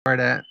For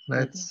that,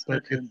 let's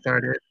get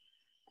started.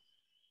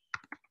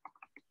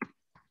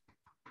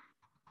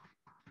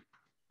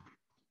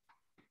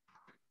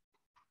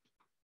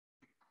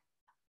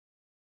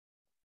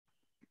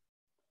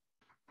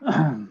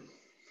 All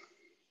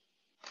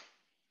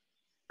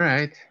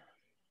right.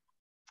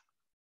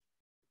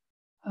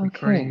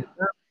 Okay.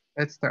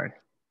 Let's start.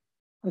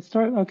 Let's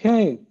start.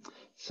 Okay.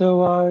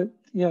 So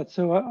yeah,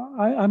 so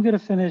I'm going to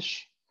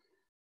finish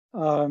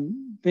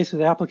basically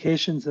the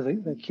applications of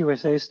the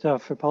QSA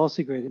stuff for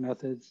policy grading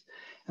methods.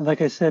 And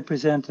like I said,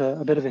 present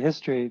a bit of a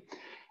history.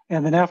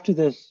 And then after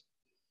this,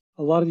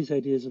 a lot of these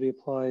ideas will be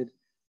applied.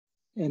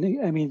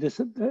 And I mean, this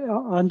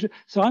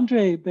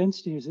Andre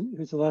Benstein,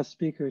 who's the last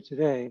speaker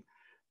today,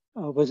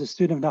 was a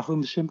student of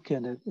Nahum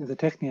Shimkin at the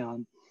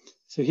Technion.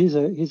 So he's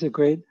a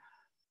great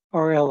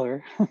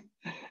RLer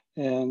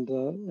and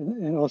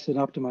also an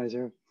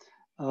optimizer.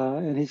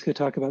 And he's going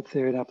to talk about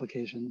theory and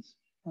applications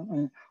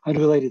on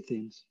related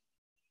themes.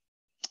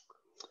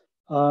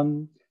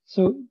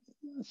 So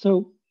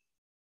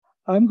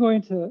I'm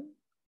going to,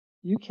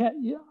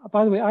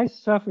 by the way, I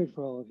suffered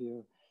for all of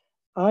you.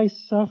 I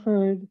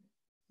suffered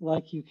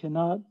like you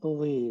cannot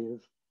believe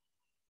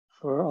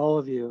for all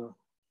of you.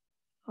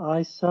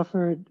 I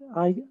suffered,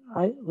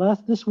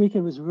 this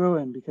weekend was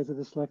ruined because of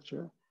this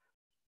lecture.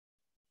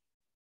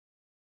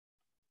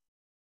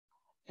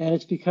 And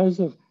it's because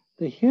of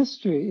the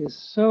history is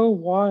so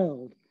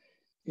wild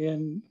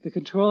in the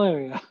control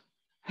area.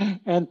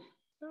 and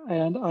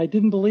I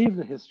didn't believe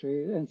the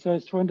history. And so I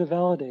was trying to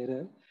validate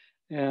it.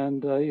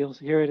 And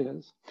here it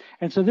is.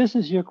 And so this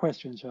is your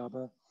question,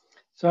 Shaba.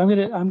 So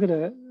I'm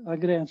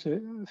gonna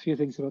answer a few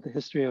things about the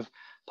history of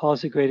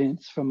policy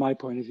gradients from my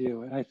point of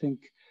view. And I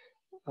think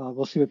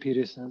we'll see what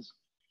Peter says.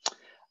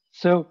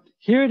 So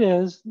here it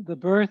is, the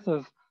birth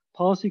of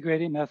policy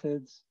gradient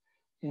methods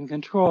in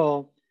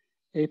control,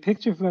 a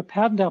picture from a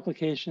patent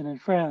application in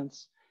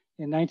France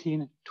in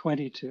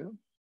 1922.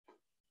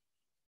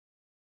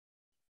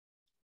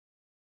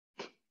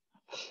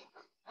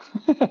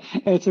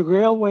 It's a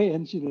railway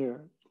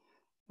engineer.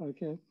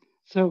 Okay,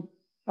 so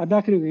I'm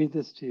not going to read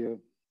this to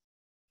you,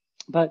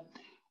 but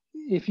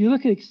if you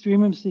look at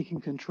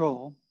extremum-seeking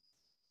control,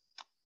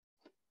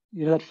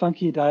 you know that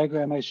funky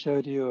diagram I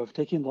showed you of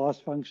taking loss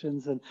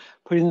functions and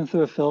putting them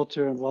through a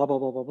filter and blah, blah,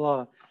 blah,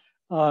 blah,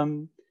 blah.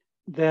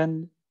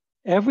 Then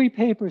every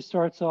paper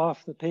starts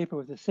off the paper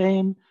with the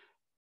same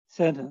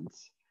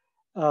sentence.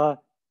 The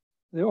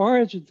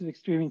origins of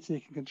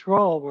extremum-seeking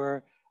control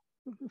were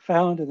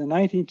found in the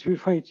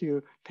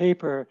 1922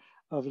 paper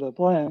of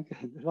LeBlanc.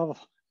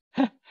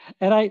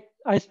 And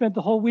I spent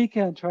the whole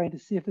weekend trying to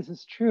see if this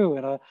is true.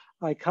 And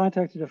I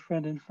contacted a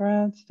friend in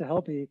France to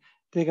help me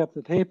dig up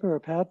the paper or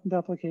patent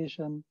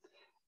application.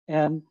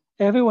 And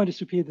everyone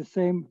just repeated the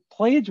same,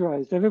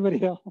 plagiarized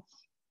everybody else.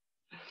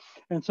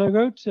 And so I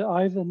wrote to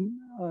Ivan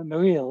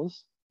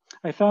Mariels.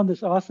 I found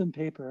this awesome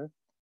paper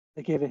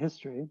that gave a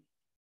history.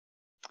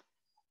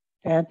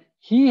 And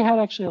he had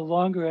actually a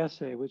longer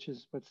essay, which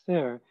is what's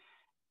there.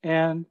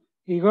 And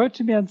he wrote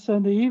to me on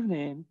Sunday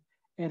evening,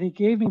 and he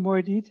gave me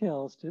more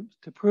details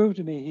to prove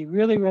to me he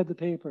really read the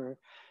paper.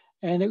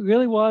 And it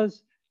really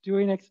was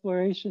doing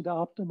exploration to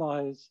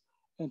optimize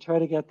and try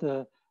to get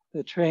the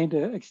train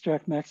to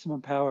extract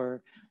maximum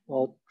power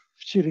while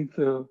shooting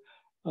through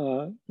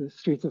the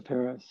streets of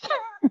Paris.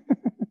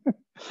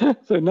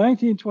 So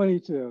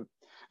 1922.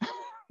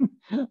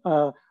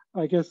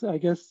 I guess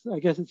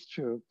it's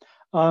true.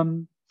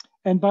 And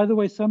by the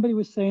way, somebody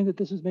was saying that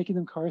this was making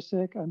them car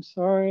sick. I'm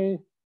sorry.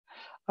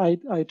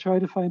 I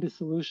tried to find a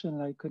solution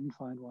and I couldn't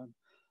find one.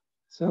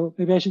 So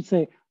maybe I should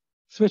say,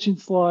 switching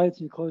slides,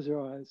 you close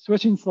your eyes.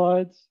 Switching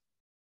slides.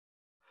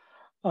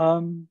 So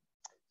I'm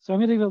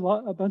going to give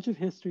a bunch of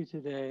history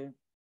today.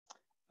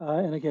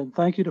 And again,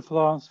 thank you to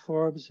Florence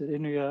Forbes at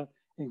INRIA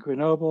in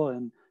Grenoble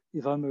and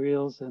Yvonne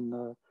Mariels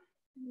in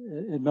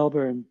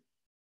Melbourne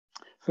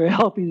for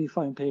helping me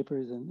find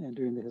papers and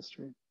doing the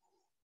history.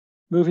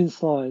 Moving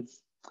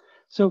slides.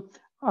 So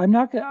I'm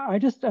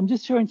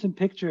just showing some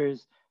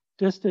pictures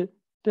just to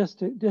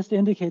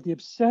indicate the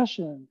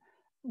obsession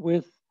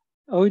with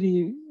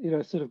OD,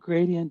 sort of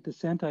gradient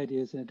descent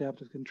ideas in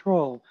adaptive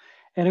control.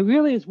 And it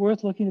really is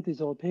worth looking at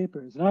these old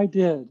papers. And I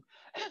did,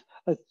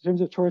 in terms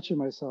of torturing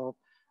myself.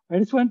 I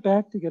just went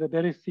back to get a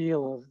better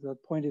feel of the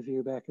point of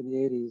view back in the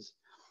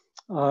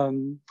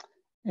 80s.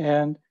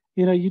 And,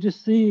 you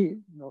just see,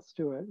 let's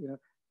do it,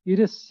 you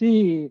just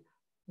see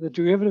the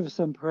derivative of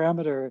some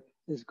parameter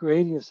is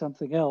gradient of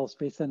something else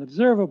based on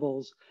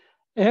observables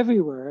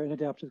everywhere in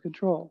adaptive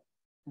control.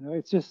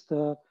 It's just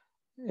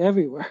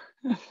everywhere.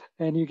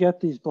 And you get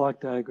these block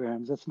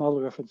diagrams. That's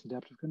model reference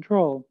adaptive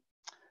control.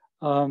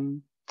 But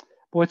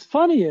what's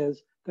funny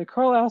is that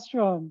Carl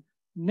Astrom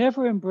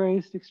never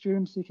embraced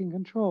extreme-seeking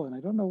control, and I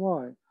don't know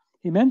why.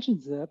 He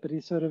mentions that, but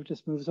he sort of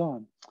just moves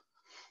on.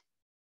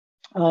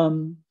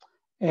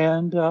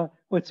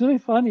 What's really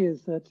funny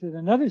is that in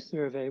another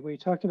survey where he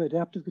talked about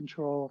adaptive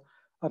control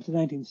up to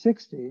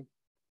 1960,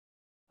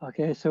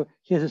 okay, so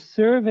he has a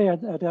survey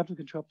on adaptive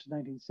control up to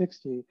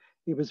 1960.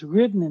 It was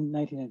written in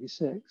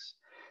 1996.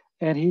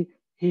 And he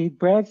he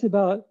brags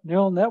about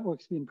neural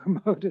networks being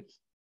promoted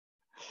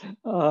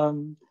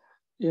in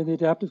the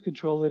adaptive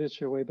control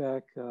literature way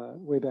back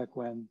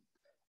when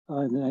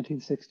in the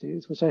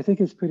 1960s, which I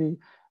think is pretty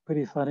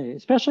funny,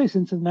 especially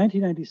since in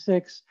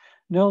 1996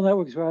 neural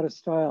networks were out of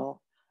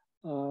style.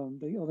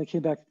 They only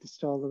came back to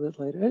style a little bit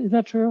later. Is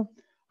that true?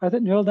 I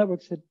thought neural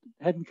networks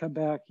hadn't come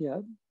back yet.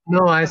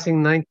 No, I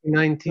think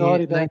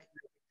 1990, Back.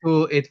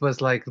 92, it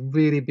was like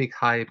really big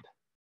hype.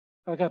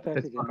 I got back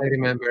That's again. what I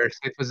remember. So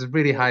it was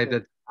really hyped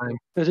at the time.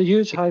 There's a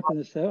huge hype in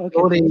this.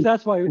 Okay, so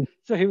that's why.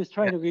 So he was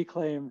trying to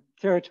reclaim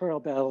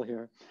territorial battle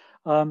here.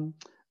 And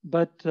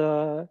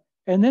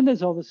then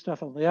there's all this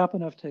stuff on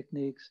Lyapunov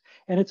techniques,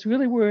 and it's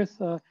really worth,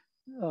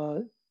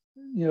 Daniel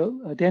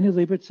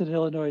Liebertson in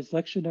Illinois'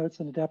 lecture notes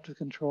on adaptive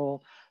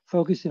control,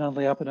 focusing on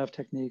Lyapunov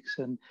techniques,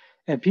 and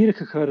Peter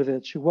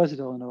Kokotovich, who was at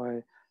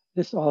Illinois,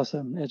 this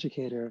awesome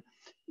educator,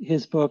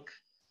 his book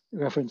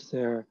referenced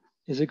there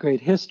is a great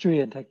history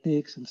and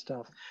techniques and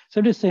stuff. So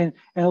I'm just saying,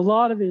 and a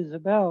lot of it is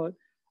about,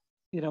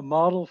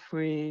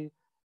 model-free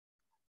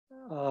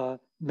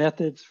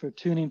methods for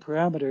tuning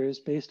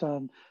parameters based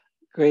on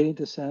gradient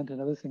descent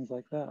and other things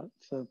like that.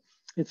 So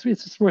it's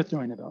worth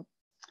knowing about.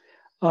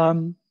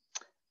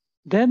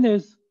 Then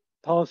there's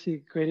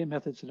policy gradient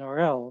methods in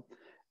RL.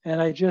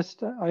 And I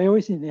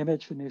always need an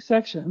image for new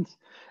sections.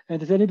 And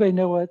does anybody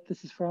know what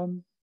this is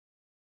from?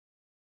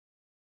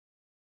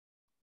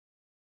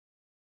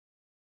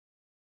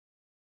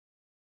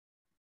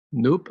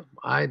 Nope,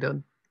 I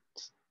don't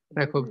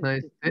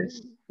recognize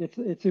this.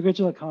 It's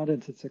original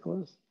condensate.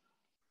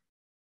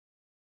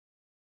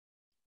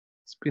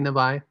 It's been a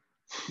while.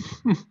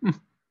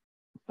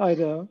 I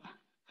know.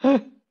 So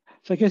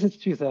I guess it's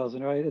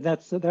 2000, right? And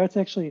that's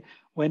actually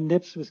when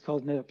NIPS was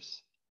called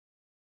NIPS.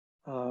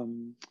 So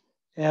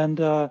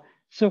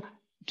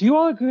do you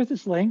all agree with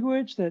this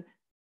language that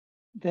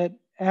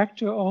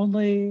actor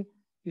only,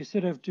 you're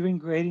sort of doing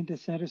gradient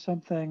descent or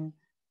something,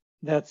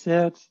 that's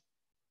it?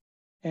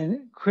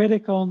 And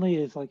critic only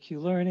is like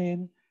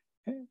Q-learning,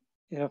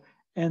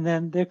 and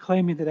then they're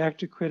claiming that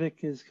actor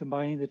critic is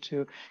combining the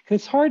two. Because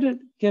it's hard to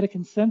get a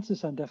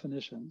consensus on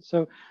definition.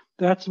 So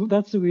that's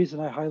the reason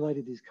I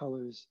highlighted these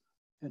colors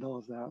and all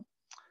of that.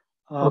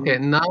 Okay,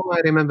 now I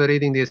remember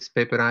reading this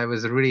paper. I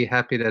was really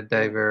happy that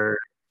they were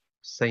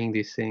saying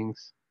these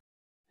things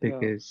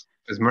because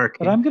it was murky.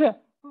 But I'm gonna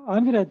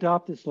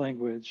adopt this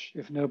language.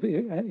 If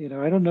nobody,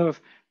 I don't know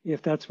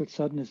if that's what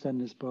Sutton has done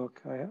in his book.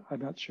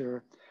 I'm not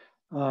sure.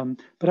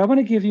 But I want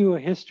to give you a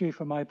history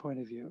from my point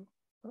of view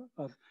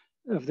of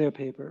their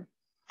paper,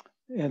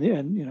 and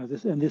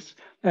this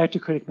actor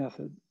critic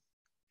method.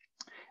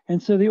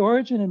 And so the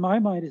origin in my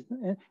mind is,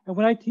 and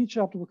when I teach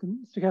optimal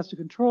stochastic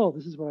control,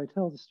 this is what I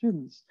tell the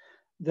students,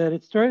 that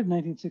it started in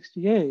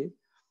 1968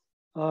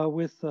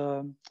 with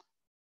a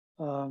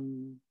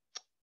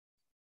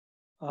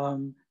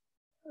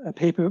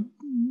paper.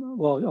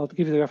 Well, I'll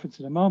give you the reference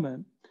in a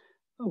moment,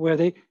 where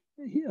they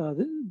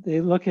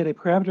look at a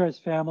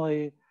parameterized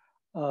family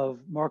of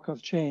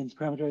Markov chains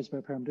parameterized by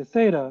parameter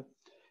theta,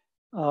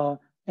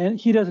 and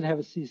he doesn't have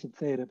a C sub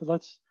theta, but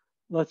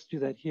let's do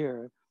that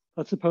here.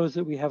 Let's suppose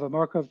that we have a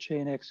Markov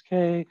chain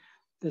xk.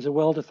 There's a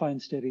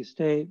well-defined steady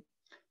state.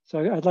 So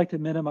I'd like to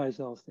minimize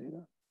L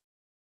theta.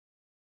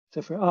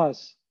 So for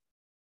us,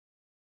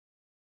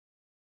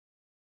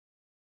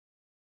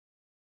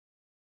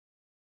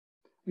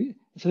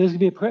 so this is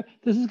going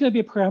to be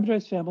a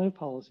parameterized family of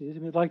policies,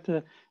 and we'd like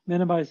to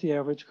minimize the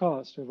average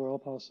cost over all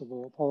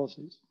possible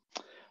policies.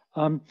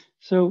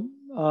 So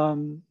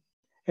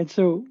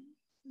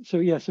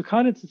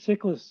condensate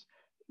cyclist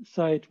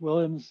site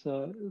Williams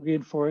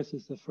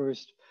reinforces the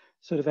first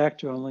sort of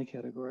actor only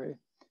category,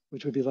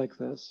 which would be like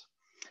this.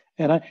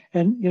 And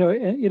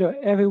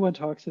everyone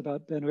talks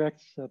about Ben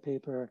Recht's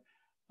paper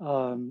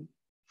from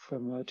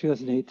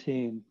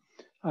 2018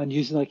 on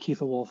using like Keith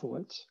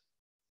Wolfowitz.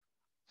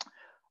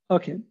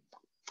 Okay,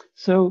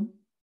 so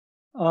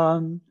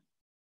how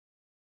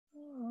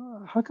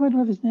come I don't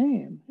have his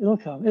name? It'll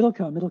come.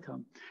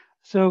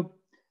 So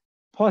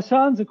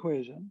Poisson's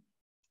equation.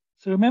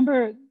 So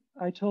remember,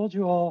 I told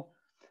you all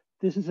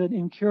this is an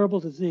incurable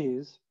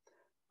disease.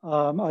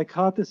 I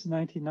caught this in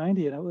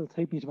 1990, and it will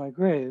take me to my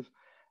grave.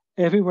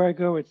 Everywhere I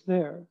go, it's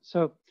there.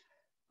 So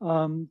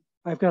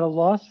I've got a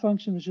loss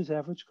function, which is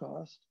average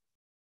cost,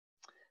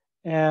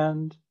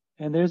 and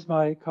there's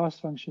my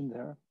cost function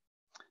there.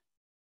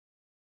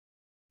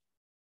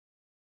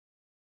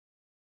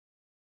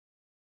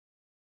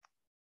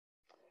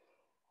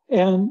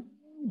 And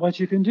what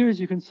you can do is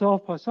you can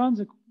solve Poisson's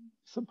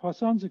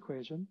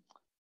equation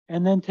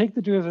and then take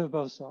the derivative of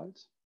both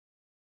sides.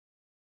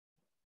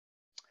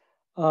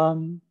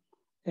 When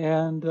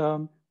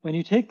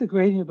you take the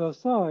gradient of both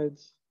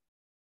sides,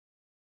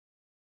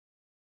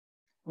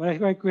 when I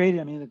write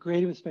gradient, I mean the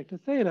gradient with respect to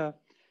theta,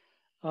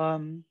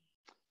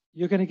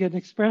 you're going to get an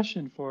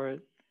expression for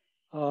it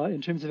in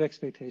terms of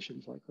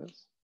expectations like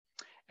this.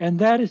 And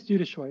that is due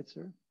to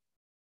Schweitzer.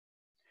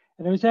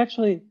 And there was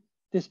actually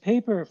this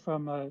paper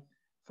from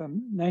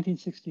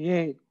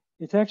 1968.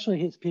 It's actually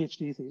his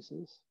PhD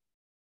thesis.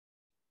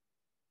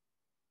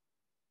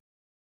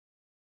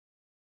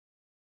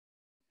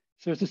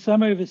 So it's a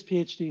summary of his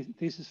PhD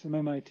thesis from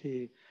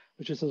MIT,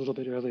 which is a little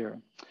bit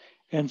earlier.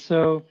 And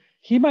so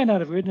he might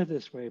not have written it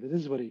this way, but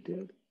this is what he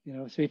did.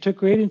 So he took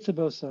gradients of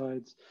both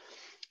sides.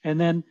 And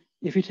then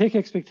if you take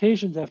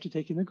expectations after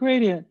taking the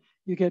gradient,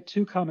 you get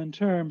two common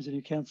terms and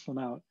you cancel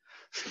them out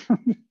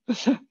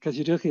because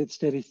you're looking at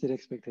steady state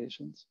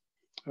expectations.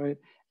 All right.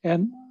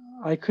 And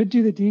I could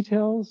do the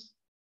details,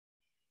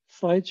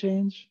 slide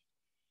change.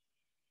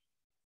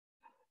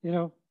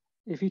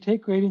 If you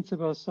take gradients of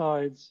both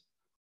sides,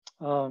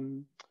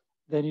 then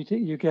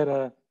you get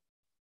a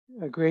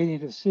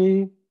gradient of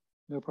C,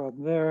 no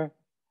problem there.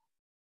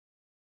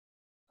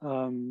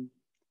 And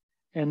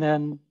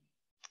then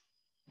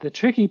the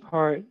tricky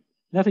part,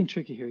 nothing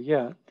tricky here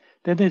yet.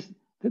 Then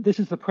this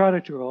is the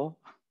product rule.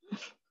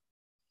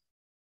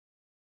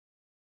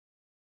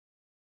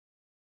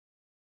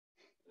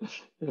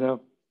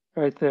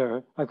 Right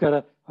there. I've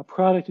got a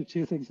product of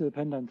two things that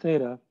depend on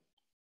theta.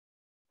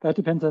 That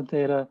depends on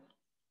theta.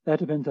 That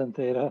depends on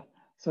theta.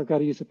 So I've got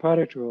to use the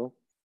product rule.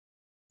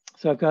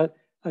 So I've got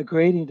a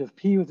gradient of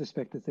P with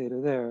respect to theta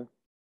there,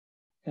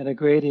 and a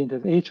gradient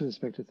of H with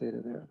respect to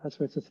theta there. That's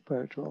where it's the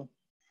product rule.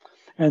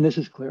 And this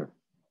is clear.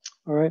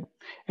 All right.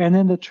 And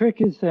then the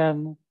trick is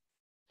then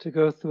to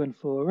go through and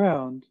fool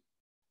around.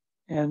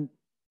 And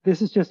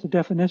this is just a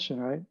definition,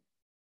 right?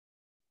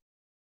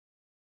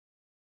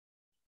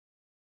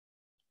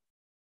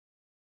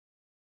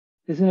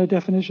 Isn't it a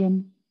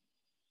definition?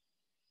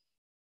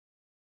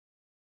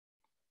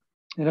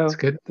 It's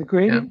good. The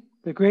gradient,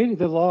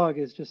 the log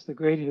is just the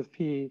gradient of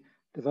P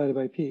divided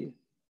by P.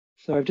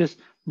 So I've just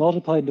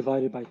multiplied and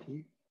divided by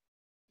P.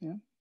 Yeah.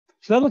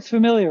 So that looks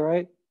familiar,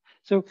 right?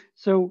 So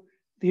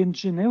the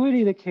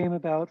ingenuity that came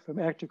about from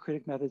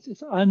actor-critic methods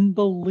is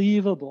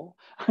unbelievable.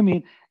 I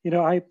mean,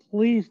 I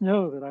please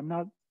know that I'm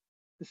not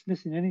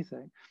dismissing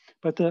anything,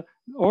 but the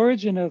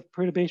origin of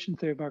perturbation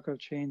theory of Markov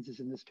chains is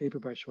in this paper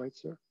by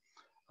Schweitzer.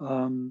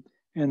 And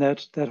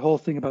that whole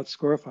thing about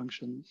score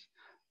functions,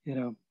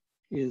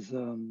 is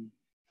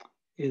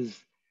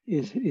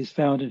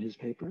found in his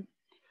paper.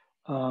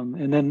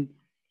 And then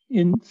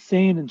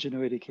insane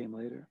ingenuity came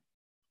later.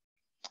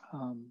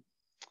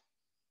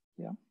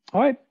 Yeah.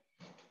 All right.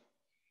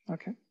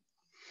 Okay.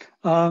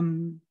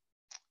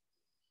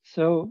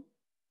 So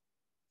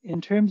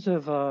in terms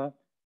of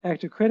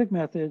actor-critic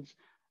methods,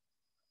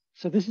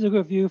 so this is a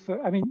review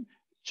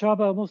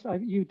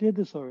Csaba, you did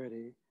this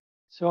already.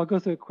 So I'll go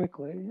through it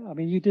quickly. I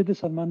mean, you did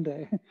this on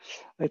Monday.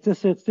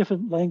 It's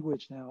different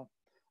language now.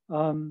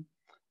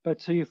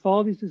 But so you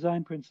follow these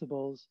design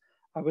principles.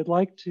 I would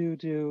like to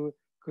do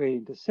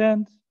gradient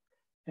descent.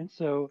 And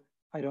so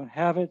I don't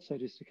have it, so I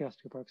do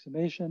stochastic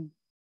approximation,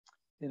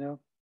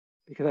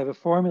 because I have a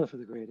formula for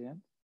the gradient.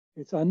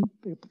 This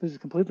is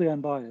completely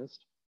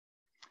unbiased.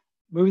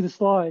 Move the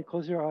slide,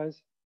 close your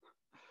eyes.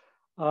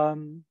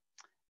 And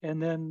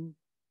then,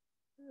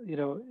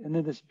 and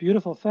then this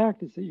beautiful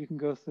fact is that you can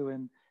go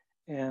through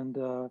and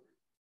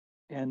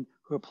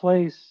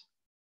replace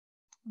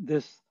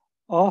this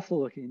awful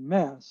looking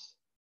mess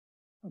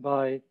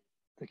by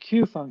the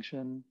Q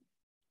function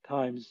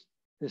times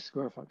this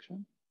score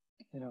function,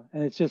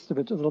 and it's just a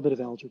little bit of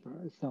algebra.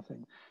 It's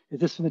nothing.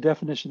 It's just from the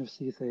definition of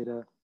C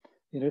theta.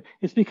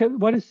 It's because,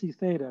 what is C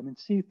theta? I mean,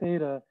 C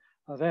theta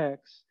of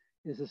X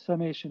is a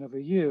summation over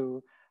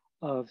U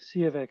of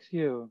C of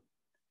XU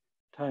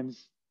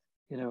times,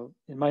 in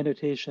my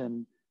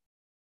notation,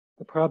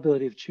 the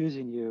probability of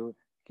choosing U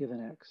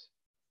given X.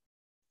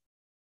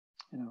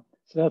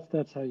 So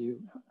that's how you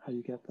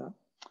get that.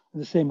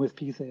 And the same with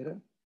P theta.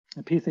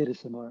 And P theta is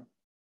similar.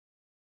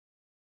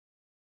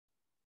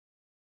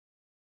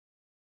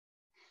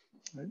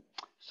 Right?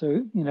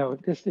 So,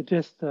 it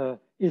just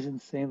is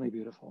insanely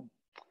beautiful.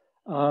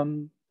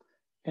 And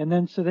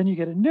then you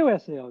get a new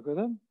SA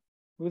algorithm.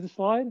 Move the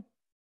slide.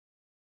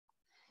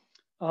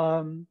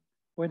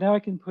 Where now I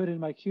can put in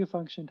my Q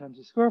function times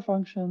the score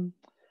function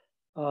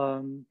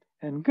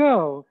and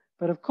go.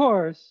 But of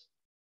course,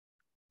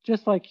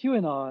 just like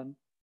QAnon,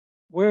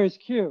 where is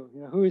Q?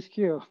 Who is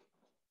Q?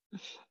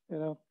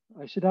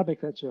 I should not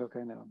make that joke,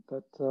 I know.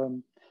 But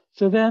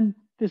so then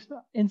this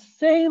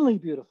insanely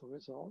beautiful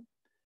result,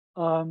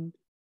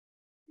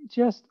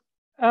 just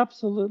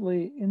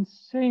absolutely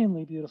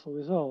insanely beautiful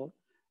result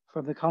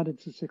from the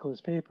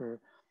condensate paper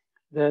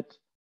that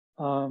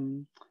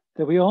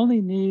we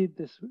only need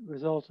this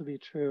result to be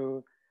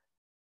true.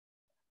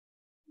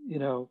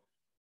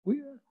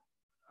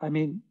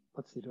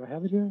 Let's see, do I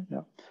have it here?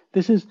 No.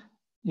 This is,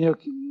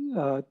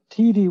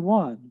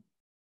 TD1,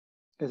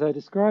 as I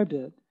described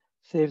it,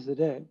 saves the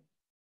day.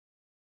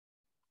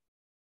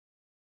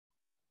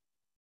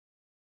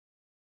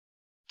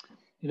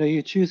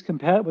 You choose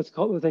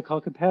what they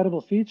call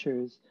compatible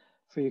features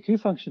for your Q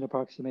function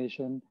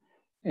approximation,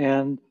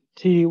 and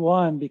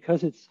TD1,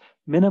 because it's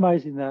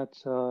minimizing that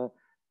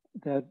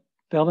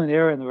Bellman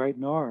error in the right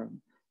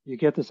norm, you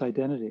get this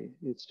identity.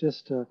 It's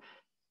just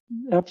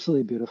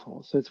absolutely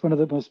beautiful. So it's one of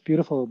the most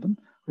beautiful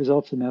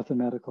results in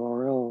mathematical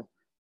RL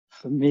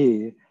for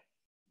me.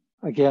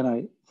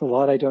 Again, it's a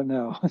lot I don't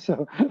know.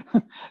 So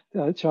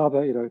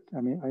Csaba,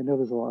 I know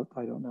there's a lot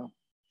I don't know.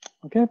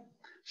 Okay,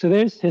 so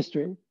there's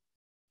history.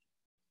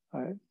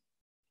 All right.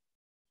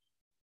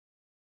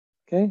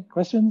 Okay,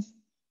 questions?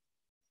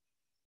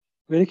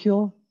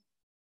 Ridicule?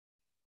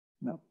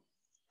 No.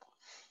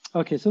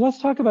 Okay, so let's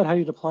talk about how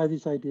you'd apply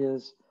these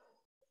ideas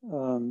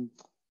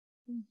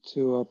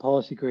to a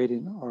policy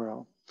gradient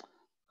RL.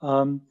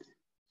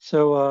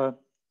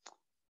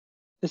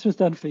 This was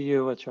done for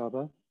you,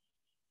 Achaba.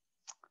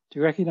 Do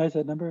you recognize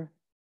that number?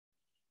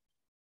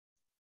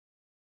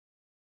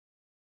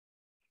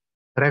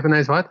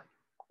 Recognize what?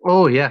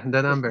 Oh, yeah,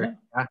 the number.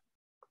 Yeah.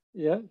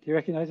 Yeah, do you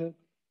recognize it?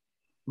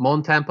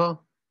 Mount Tempo?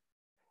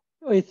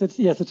 Oh, it's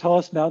the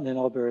tallest mountain in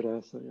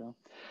Alberta. So yeah.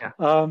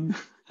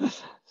 Yeah.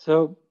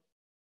 So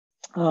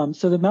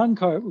the mountain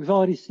car. We've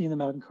already seen the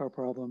mountain car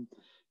problem.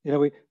 You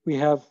know, we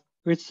have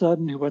Rich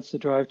Sutton who wants to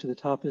drive to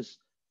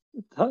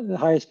the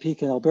highest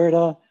peak in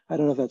Alberta. I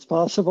don't know if that's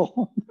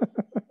possible,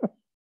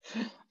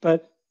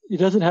 but he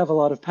doesn't have a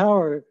lot of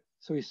power,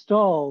 so he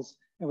stalls.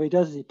 And what he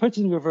does is he puts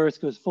it in reverse,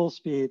 goes full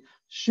speed,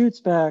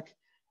 shoots back,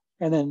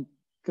 and then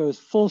goes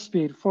full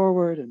speed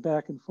forward and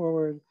back and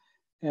forward,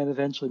 and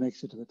eventually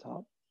makes it to the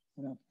top.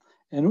 You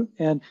know,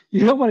 and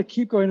you don't want to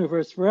keep going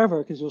reverse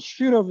forever because you'll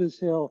shoot over this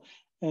hill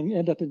and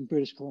end up in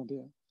British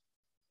Columbia.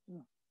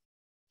 Yeah.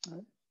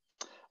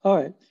 All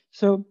right.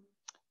 So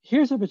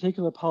here's a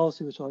particular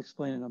policy which I'll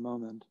explain in a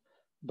moment.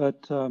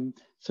 But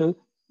so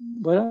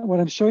what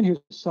I'm showing here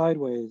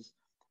sideways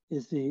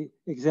is the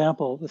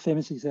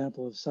famous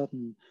example of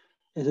Sutton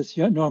as it's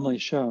normally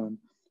shown,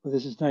 where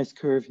there's this nice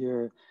curve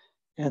here,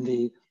 and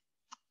the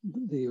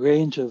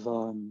range of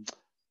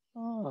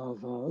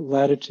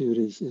latitude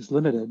is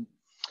limited.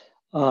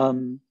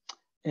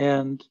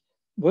 And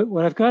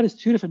what I've got is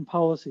two different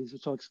policies,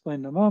 which I'll explain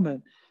in a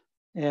moment,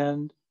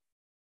 and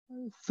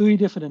three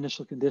different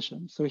initial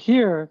conditions. So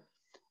here,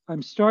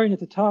 I'm starting at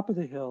the top of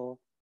the hill,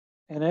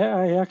 and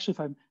I actually, if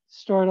I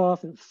start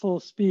off at full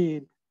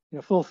speed,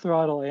 full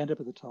throttle, I end up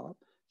at the top.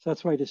 So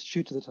that's why I just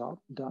shoot to the top,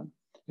 done.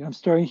 I'm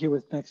starting here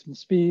with maximum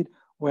speed,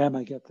 wham,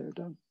 I get there,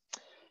 done.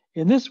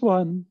 In this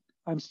one,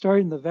 I'm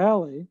starting the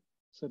valley,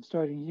 so I'm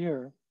starting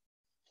here.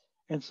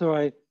 And so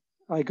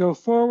I go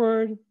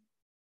forward,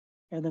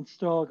 and then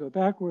stall, go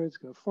backwards,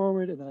 go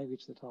forward, and then I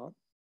reach the top.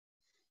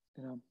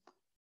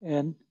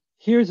 And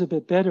here's a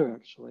bit better,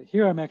 actually.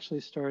 Here I'm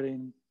actually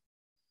starting,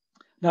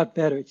 not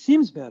better, it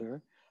seems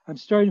better. I'm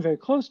starting very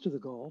close to the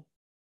goal,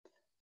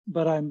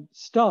 but I'm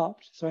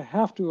stopped, so I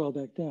have to roll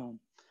back down.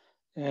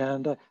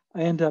 And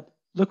I end up,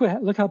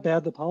 look how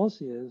bad the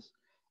policy is.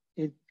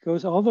 It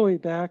goes all the way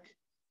back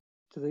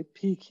to the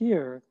peak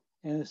here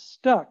and is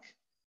stuck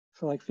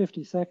for like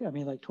 50 seconds, I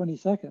mean like 20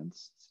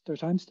 seconds, their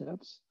time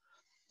steps,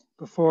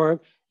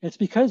 before, it's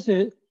because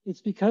of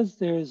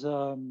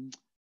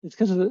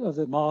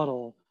the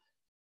model.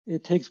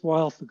 It takes a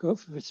while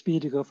for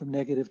speed to go from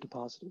negative to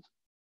positive.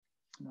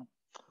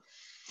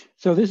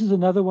 So this is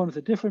another one with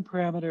a different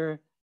parameter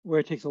where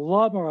it takes a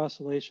lot more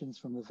oscillations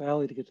from the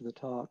valley to get to the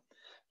top,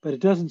 but it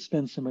doesn't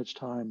spend so much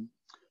time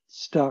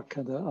stuck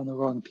on the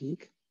wrong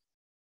peak.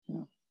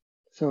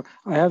 So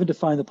I haven't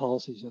defined the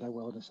policies yet. I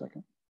will in a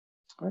second.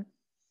 All right.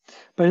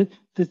 But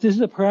this is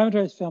a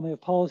parameterized family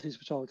of policies,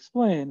 which I'll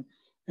explain,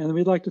 and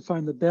we'd like to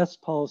find the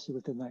best policy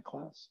within that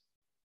class.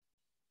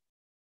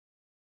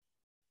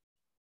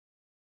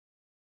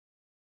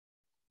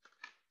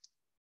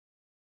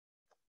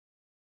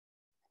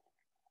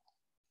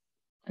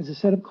 Is the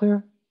setup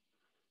clear?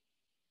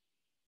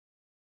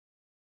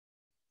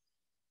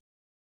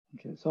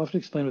 Okay, so I'll have to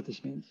explain what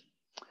this means.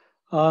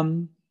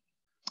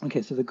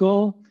 Okay, so the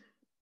goal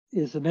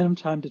is the minimum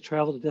time to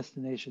travel to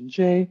destination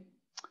J.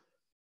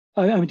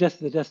 I mean, just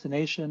the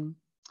destination,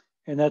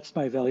 and that's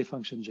my value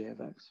function J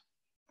of X.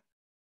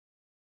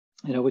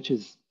 Which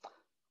is,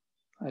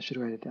 I should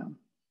write it down.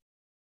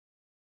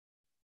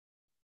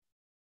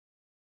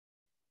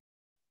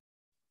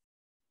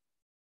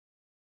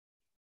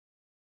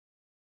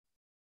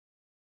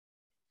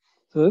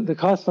 So the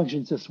cost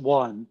function is just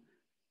one,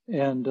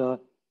 and oh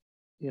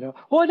no,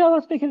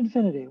 let's make it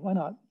infinity. Why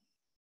not?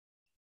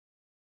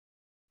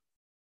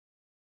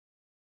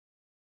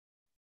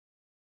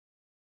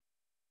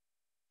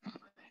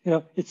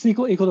 It's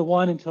equal to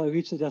one until I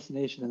reach the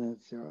destination, and then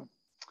it's 0.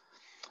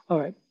 All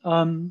right,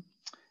 and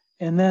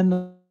then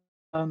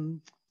what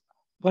I'm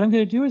going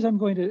to do is I'm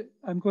going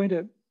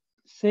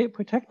to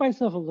protect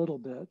myself a little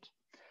bit.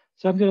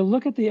 So I'm going to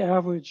look at the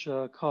average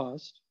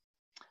cost.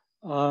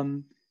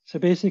 So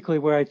basically,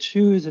 where I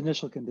choose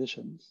initial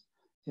conditions,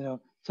 so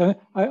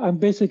I'm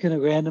basically going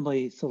to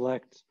randomly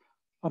select.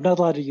 I'm not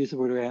allowed to use the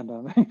word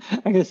random. I'm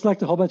going to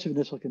select a whole bunch of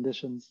initial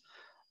conditions,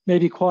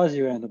 maybe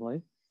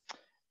quasi-randomly.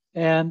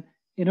 And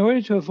in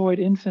order to avoid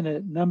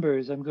infinite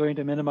numbers, I'm going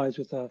to minimize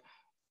with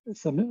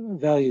some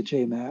value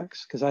J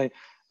max, because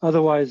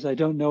otherwise I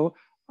don't know.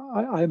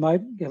 I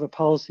might have a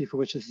policy for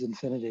which this is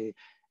infinity,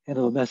 and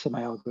it'll mess up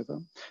my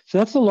algorithm. So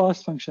that's the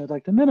loss function I'd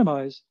like to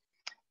minimize,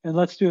 and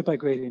let's do it by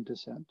gradient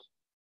descent.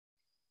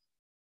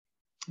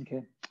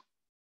 Okay.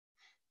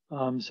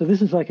 So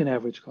this is like an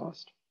average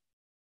cost.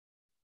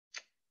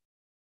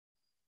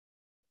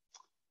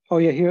 Oh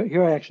yeah,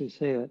 here I actually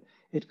say it.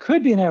 It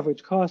could be an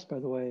average cost, by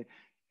the way,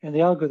 and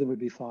the algorithm would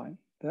be fine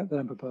that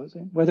I'm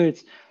proposing. Whether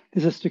it's a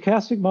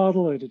stochastic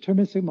model or a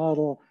deterministic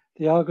model,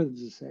 the algorithm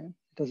is the same.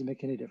 It doesn't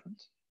make any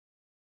difference.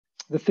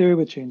 The theory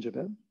would change a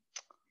bit.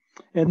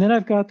 And then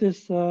I've got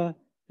this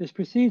this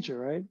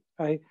procedure,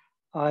 right?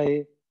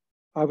 I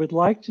would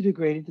like to do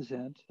gradient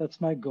descent. That's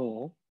my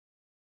goal,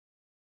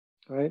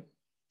 right?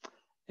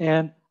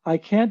 And I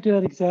can't do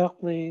that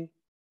exactly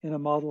in a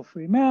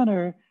model-free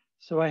manner,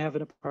 so I have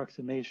an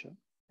approximation,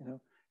 you know.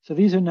 So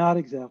these are not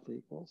exactly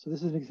equal. So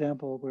this is an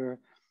example where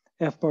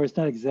f bar is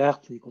not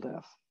exactly equal to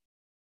f.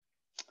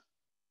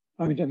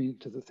 I mean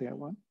to the thing I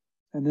want.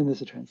 And then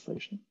there's a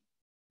translation.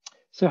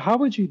 So how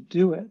would you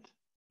do it?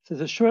 So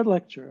it's a short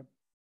lecture.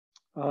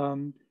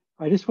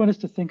 I just want us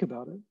to think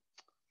about it.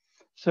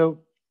 So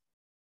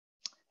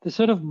the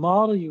sort of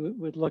model you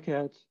would look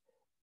at,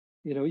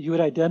 you know, you would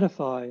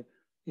identify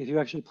if you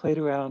actually played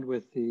around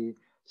with the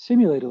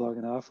simulator long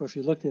enough, or if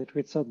you looked at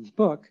Rich Sutton's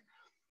book,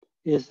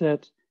 is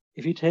that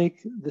if you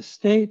take the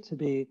state to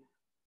be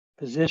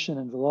position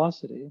and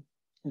velocity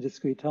in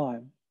discrete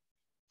time,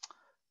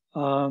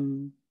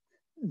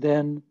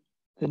 then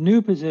the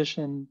new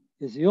position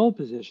is the old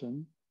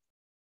position.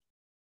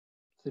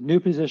 The new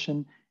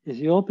position is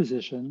the old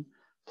position,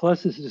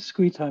 plus this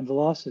discrete time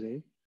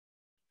velocity,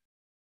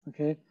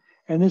 okay?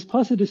 And this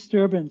plus a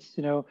disturbance,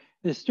 you know,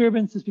 the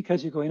disturbance is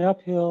because you're going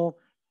uphill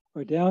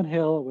or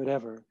downhill or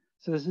whatever.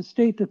 So there's a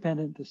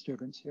state-dependent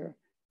disturbance here.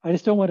 I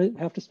just don't want to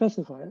have to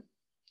specify it,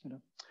 you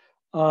know.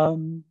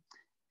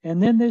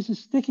 And then there's a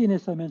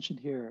stickiness I mentioned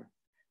here,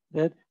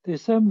 that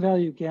there's some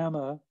value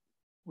gamma,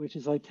 which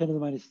is like 10 to the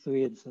minus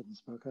 3 in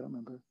Sutton's book, I don't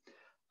remember,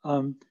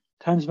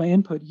 times my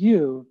input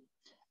u,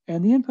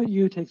 and the input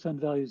u takes on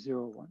value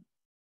 0, 1.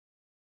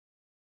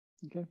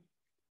 Okay.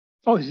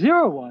 Oh,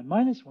 0, 1,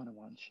 minus 1 and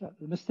 1. Shit,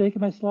 a mistake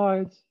in my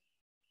slides.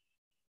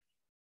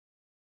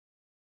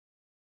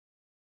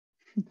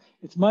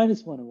 It's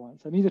minus 1 and 1.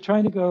 So I'm either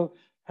trying to go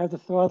have the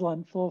throttle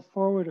on full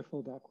forward or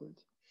full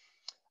backwards.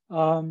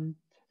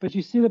 But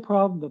you see the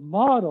problem, the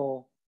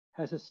model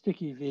has a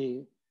sticky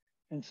V.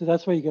 And so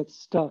that's why you get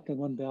stuck in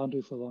one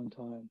boundary for a long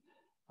time.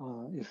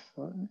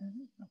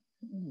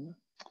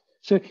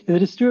 So the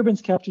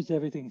disturbance captures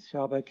everything,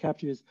 Shaba. It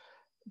captures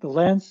the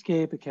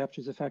landscape, it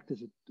captures the fact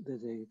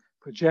there's a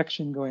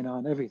projection going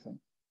on, everything.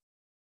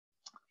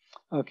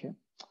 Okay.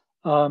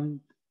 And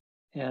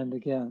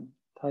again,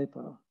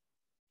 typo.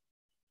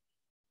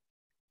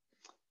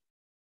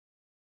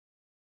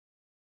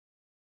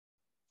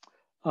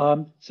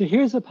 So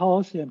here's the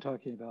policy I'm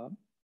talking about.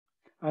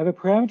 I have a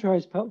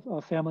parameterized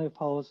family of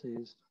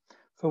policies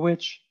for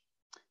which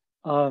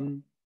I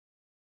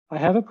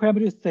have a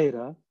parameter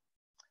theta.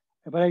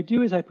 And what I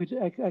do is I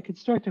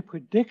construct a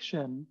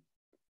prediction.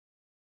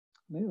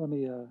 Let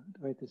me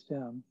write this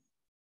down.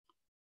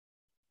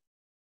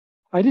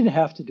 I didn't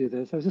have to do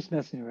this. I was just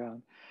messing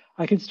around.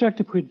 I construct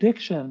a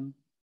prediction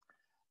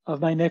of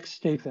my next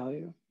state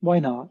value. Why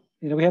not?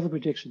 You know, we have a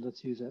prediction.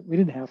 Let's use it. We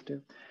didn't have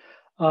to.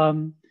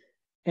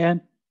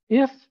 And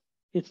if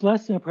it's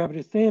less than a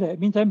parameter theta, it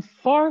means I'm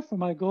far from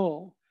my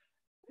goal.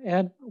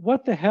 And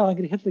what the hell? I'm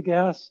going to hit the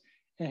gas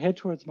and head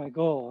towards my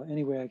goal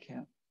any way I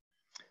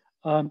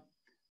can.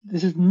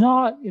 This is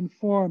not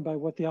informed by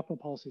what the optimal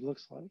policy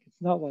looks like.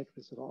 It's not like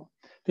this at all.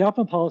 The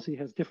optimal policy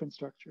has different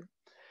structure.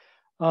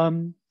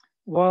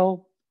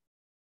 Well,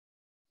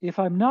 if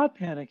I'm not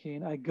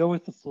panicking, I go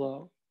with the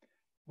flow.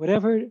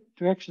 Whatever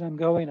direction I'm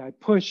going, I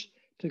push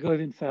to go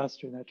even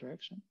faster in that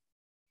direction.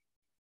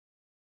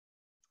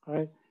 All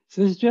right.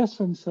 So this is just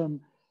from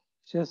some,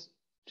 it's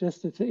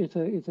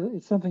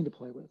something to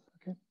play with.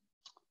 Okay.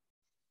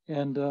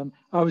 And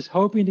I was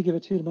hoping to give a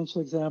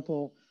two-dimensional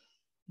example,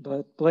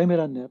 but blame it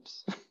on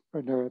NIPS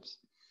or NURBS.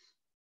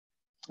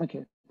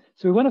 Okay.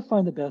 So we want to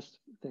find the best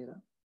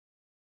theta.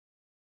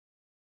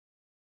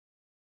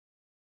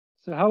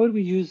 So how would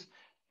we use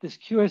this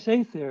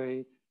QSA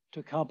theory to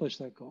accomplish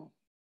that goal?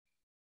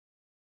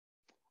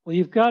 Well,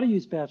 you've got to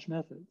use batch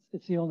methods.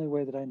 It's the only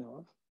way that I know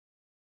of.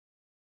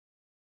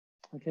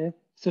 Okay,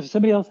 so if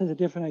somebody else has a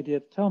different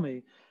idea, tell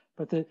me.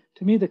 But to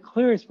me, the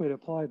clearest way to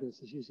apply this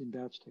is using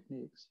batch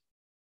techniques.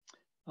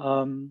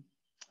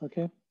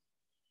 Okay,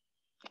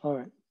 all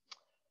right.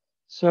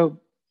 So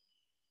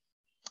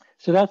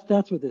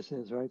that's what this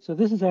is, right? So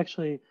this is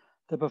actually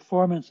the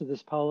performance of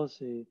this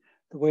policy,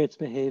 the way it's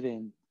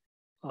behaving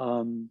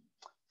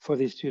for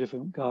these two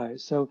different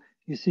guys. So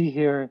you see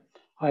here,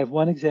 I have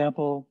one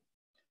example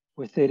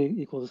where theta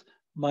equals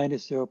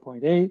minus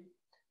 0.8,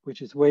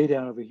 which is way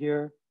down over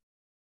here.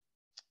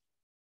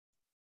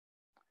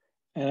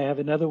 And I have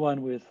another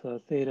one with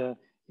theta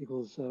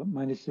equals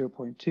minus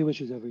 0.2,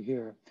 which is over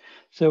here.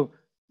 So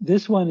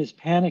this one is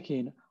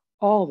panicking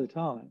all the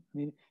time. I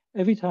mean,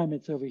 every time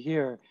it's over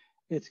here,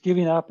 it's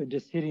giving up and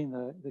just hitting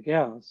the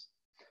gas.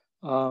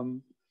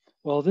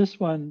 Well, this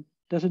one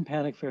doesn't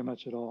panic very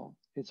much at all.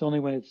 It's only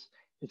when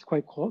it's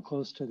quite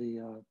close to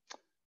the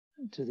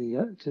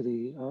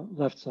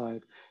left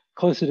side,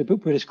 closer to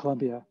British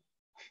Columbia.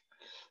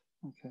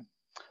 Okay.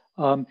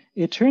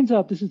 It turns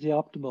out this is the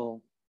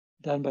optimal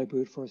done by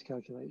brute force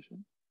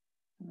calculation.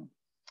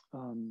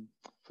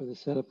 for the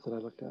setup that I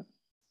looked at.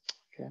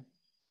 Okay,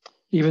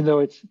 even though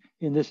it's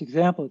in this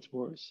example, it's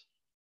worse.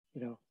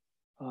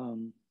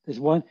 There's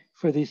one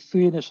for these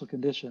 3 initial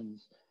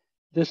conditions.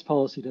 This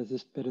policy does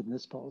this better than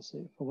this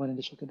policy for 1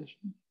 initial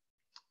condition.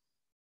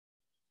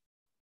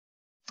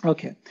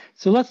 Okay,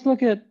 so let's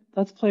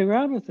play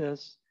around with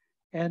this,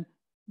 and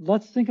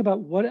let's think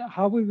about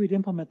how we would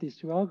implement these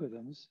 2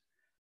 algorithms.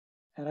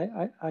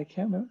 And I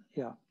can't remember.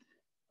 Yeah.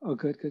 Oh,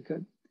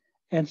 good.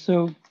 And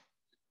so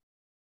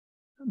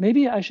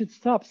maybe I should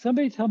stop.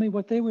 Somebody tell me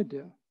what they would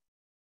do.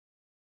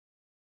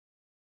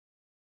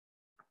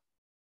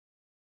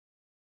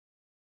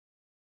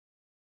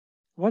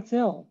 What's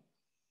L?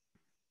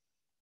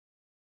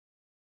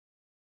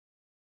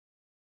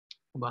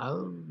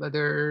 Well,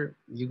 whether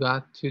you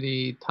got to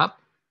the top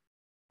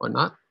or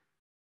not.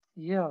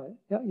 Yeah.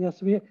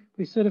 So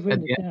we sort of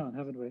written it down,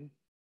 haven't we?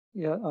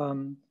 Yeah.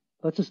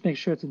 Let's just make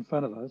sure it's in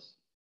front of us.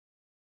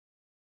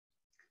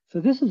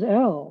 So this is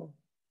L,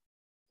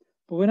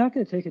 but we're not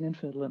going to take an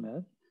infinite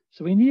limit.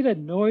 So we need a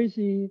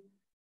noisy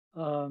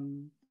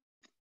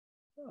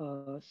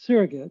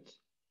surrogate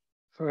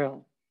for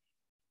L.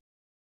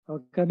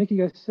 Oh, God, make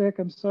you guys sick.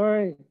 I'm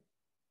sorry.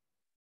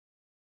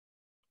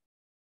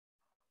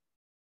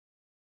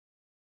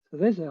 So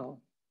there's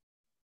L,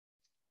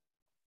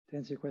 to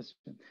answer your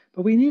question.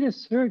 But we need a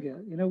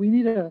surrogate. What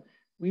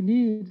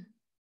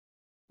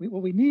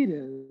we need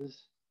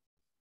is,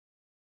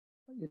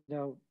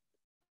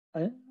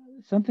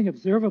 something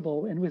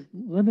observable and with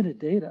limited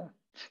data.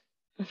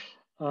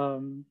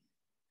 And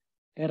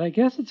I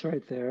guess it's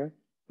right there.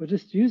 We'll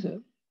just use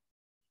it.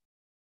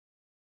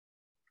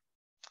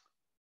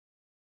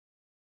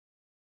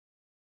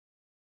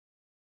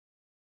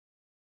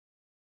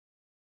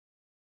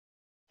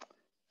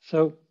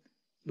 So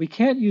we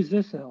can't use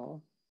this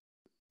L.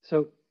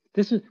 So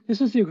this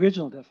is the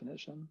original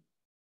definition.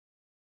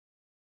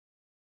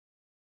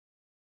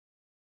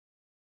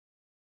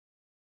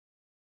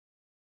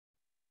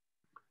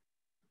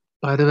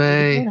 By the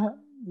way,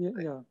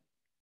 yeah.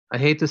 I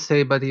hate to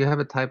say, but you have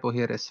a typo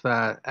here as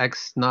well.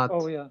 X not.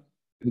 Oh yeah.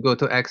 You go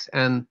to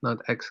XN, not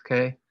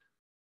XK.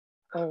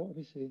 Oh, let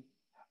me see.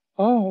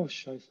 Oh,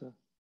 scheiße.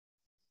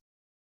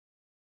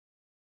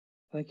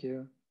 Thank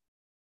you.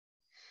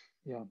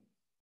 Yeah.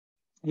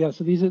 Yeah.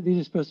 So these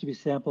are supposed to be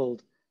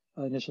sampled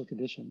initial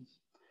conditions.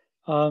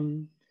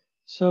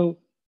 So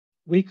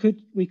we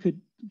could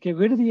get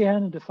rid of the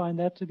N and define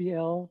that to be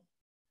L.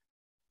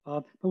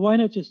 But why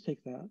not just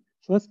take that?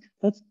 So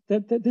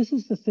this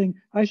is the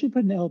thing. I should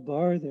put an L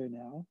bar there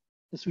now.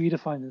 Just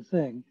redefine the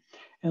thing.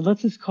 And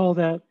let's just call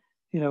that,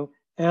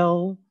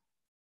 L.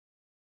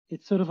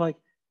 It's sort of like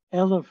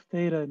L of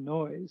theta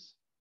noise.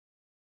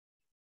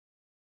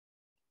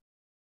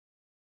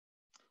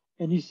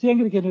 And you see, I'm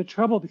going to get into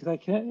trouble because I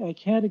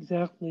can't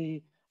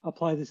exactly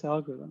apply this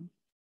algorithm.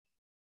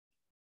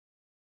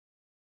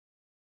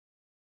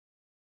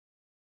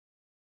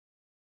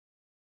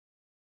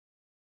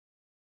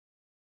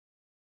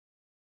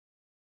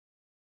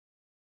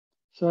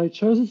 So I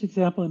chose this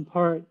example in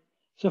part.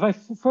 So if I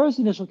first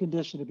initial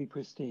condition to be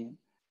pristine,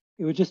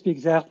 it would just be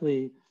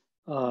exactly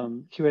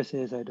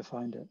QSA as I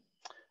defined it.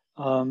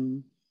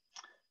 But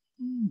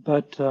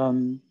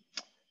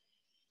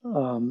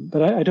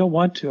I don't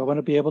want to. I want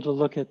to be able to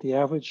look at the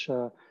average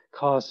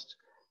cost,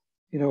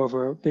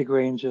 over a big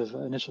range of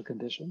initial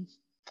conditions.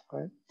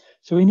 Right.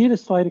 So we need a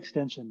slide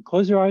extension.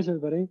 Close your eyes,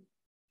 everybody.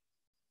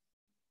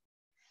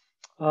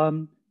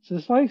 So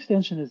the slide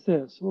extension is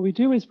this. What we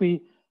do is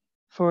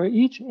for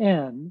each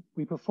n,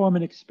 we perform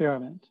an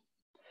experiment.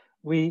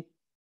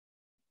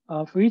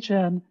 For each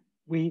n,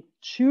 we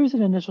choose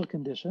an initial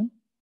condition,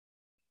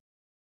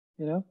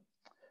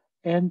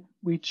 and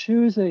we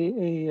choose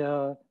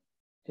a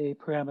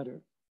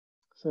parameter.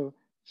 So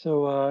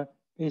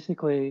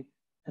basically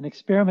an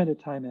experiment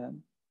at time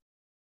n.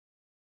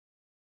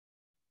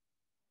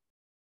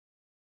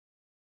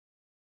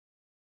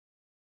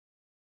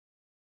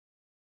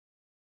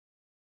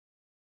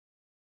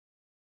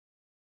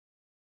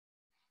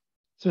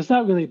 So it's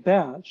not really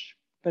batch,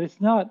 but it's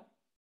not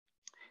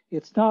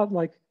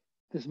like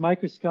this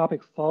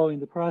microscopic following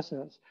the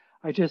process.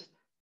 I just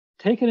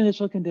take an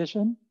initial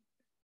condition,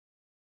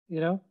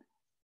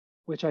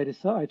 which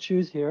I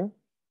choose here.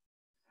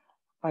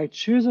 I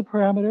choose a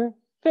parameter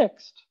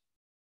fixed,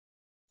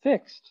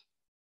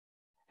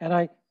 and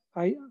I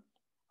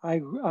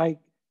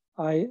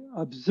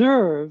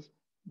observe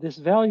this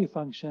value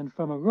function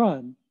from a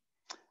run,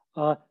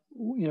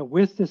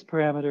 with this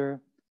parameter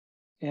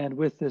and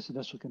with this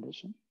initial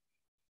condition,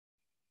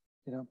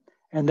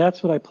 and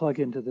that's what I plug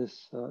into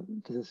this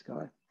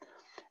guy,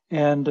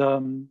 and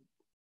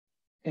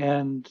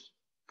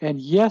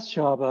yes,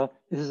 Shaba,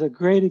 this is a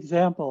great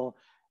example.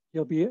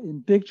 You'll be in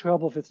big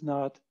trouble if it's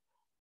not,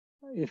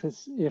 if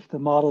the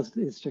model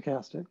is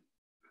stochastic,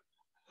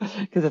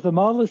 because if the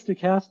model is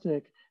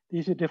stochastic,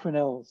 these are different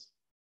L's,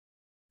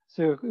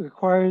 so it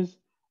requires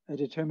a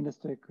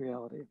deterministic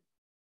reality.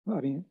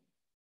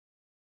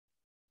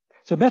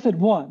 So method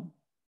 1.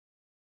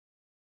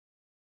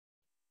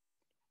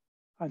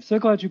 I'm so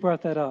glad you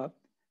brought that up.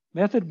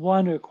 Method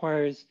one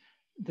requires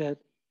that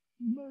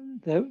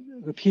the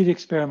repeated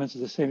experiments are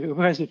the same. It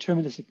requires a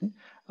deterministic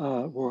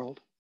world,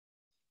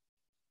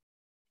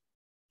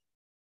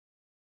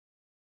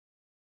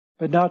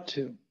 but not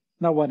 2,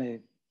 not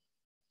 1A.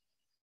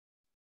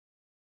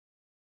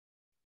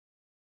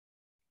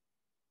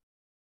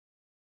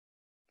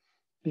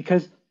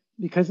 Because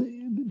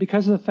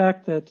of the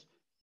fact that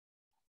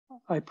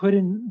I put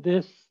in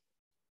this,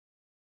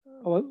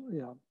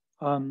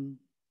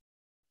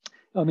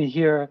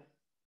 here,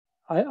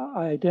 I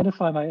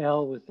identify my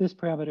L with this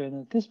parameter and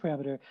then this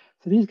parameter.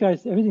 So these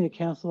guys, everything will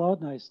cancel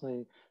out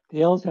nicely.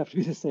 The L's have to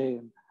be the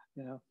same,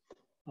 yeah.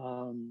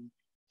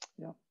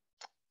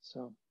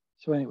 So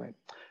anyway,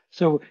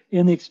 so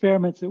in the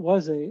experiments, it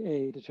was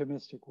a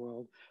deterministic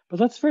world. But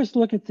let's first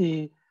look at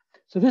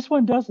so this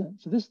one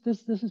doesn't. So this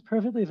is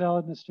perfectly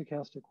valid in the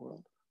stochastic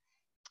world.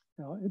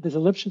 There's a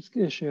Lipschitz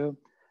issue,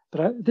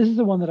 but this is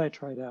the one that I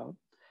tried out.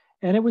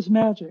 And it was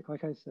magic,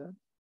 like I said.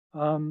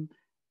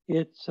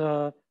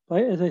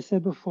 As I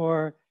said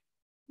before,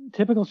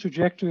 typical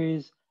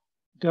trajectories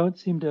don't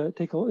seem to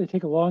take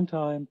a long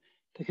time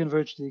to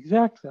converge to the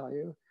exact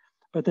value,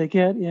 but they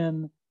get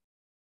in,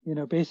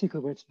 basically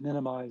where it's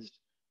minimized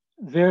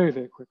very,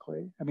 very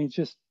quickly. I mean,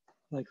 just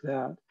like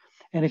that.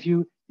 And if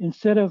you,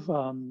 instead of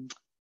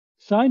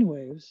sine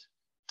waves,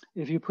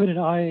 if you put an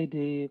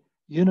IAD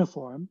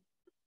uniform,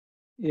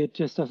 it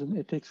just doesn't,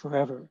 it takes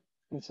forever.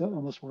 It's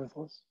almost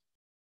worthless.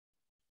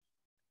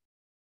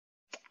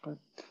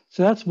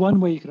 So that's one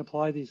way you can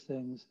apply these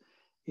things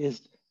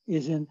is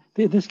in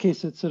this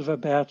case, it's sort of a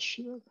batch.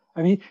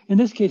 I mean, in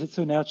this case, it's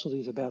so natural to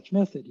use a batch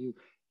method. You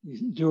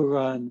do a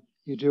run,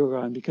 you do a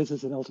run because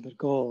it's an ultimate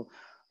goal.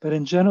 But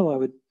in general, I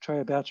would try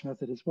a batch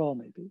method as well,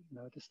 maybe,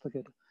 just look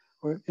at,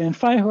 or in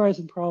finite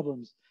horizon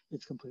problems,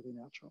 it's completely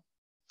natural.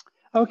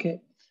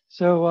 Okay,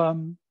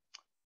 so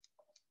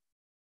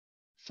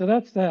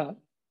that's that.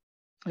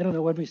 I don't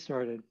know when we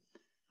started,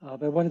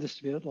 but I wanted this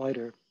to be a bit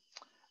lighter.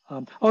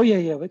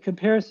 But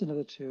comparison of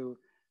the two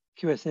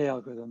QSA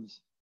algorithms.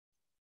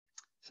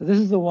 So this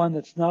is the one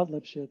that's not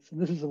Lipschitz, and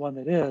this is the one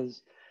that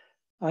is.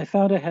 I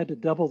found I had to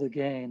double the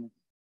gain,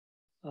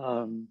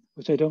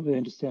 which I don't really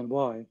understand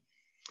why.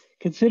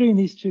 Considering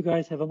these two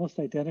guys have almost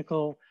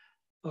identical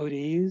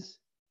ODEs,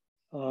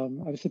 I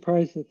was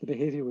surprised that the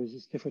behavior was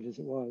as different as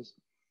it was.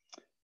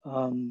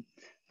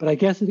 But I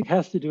guess it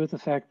has to do with the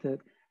fact that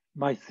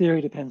my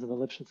theory depends on the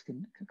Lipschitz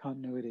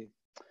continuity.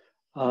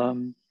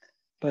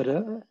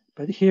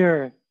 But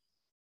here,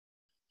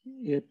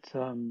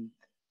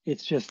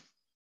 it's just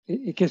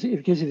it gives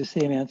you the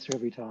same answer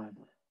every time.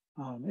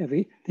 I'm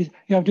doing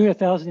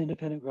 1,000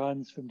 independent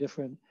runs from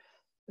different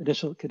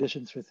initial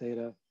conditions for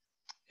theta,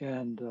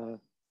 and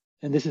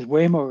this is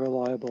way more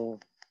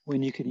reliable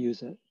when you can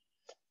use it.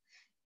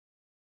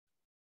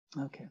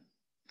 Okay.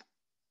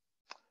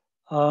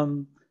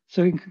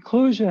 So in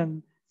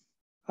conclusion,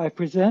 I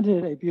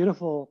presented a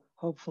beautiful,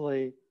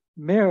 hopefully,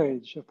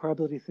 marriage of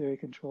probability theory,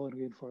 control, and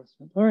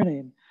reinforcement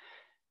learning.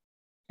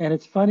 And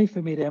it's funny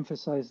for me to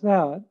emphasize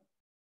that,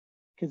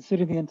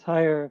 considering the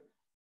entire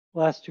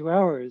last 2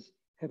 hours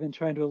have been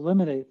trying to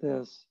eliminate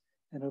this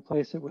and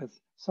replace it with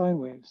sine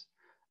waves.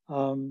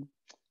 But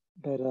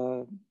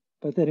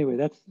anyway,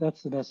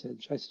 that's the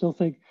message. I still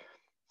think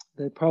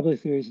that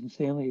probability theory is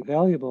insanely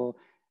valuable,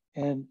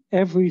 and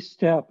every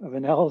step of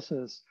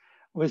analysis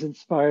was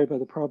inspired by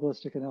the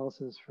probabilistic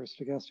analysis for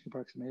stochastic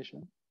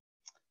approximation.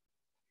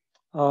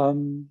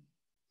 And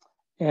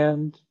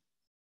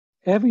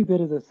every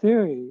bit of the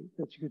theory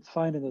that you could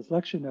find in those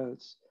lecture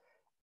notes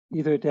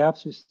either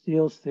adapts or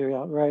steals theory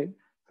outright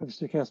from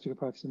stochastic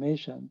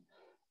approximation.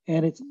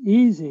 And it's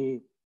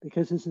easy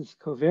because this is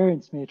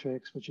covariance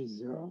matrix, which is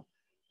 0.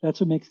 That's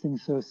what makes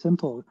things so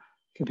simple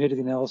compared to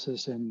the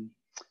analysis in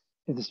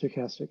the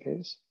stochastic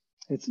case.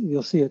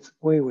 You'll see it's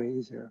way, way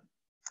easier.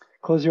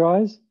 Close your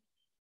eyes.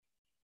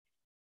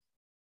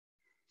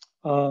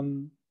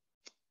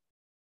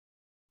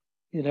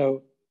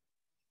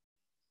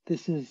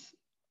 This is,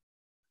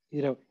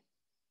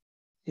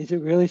 is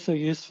it really so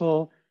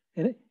useful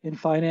in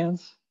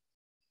finance?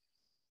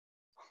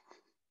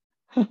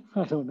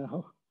 I don't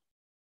know.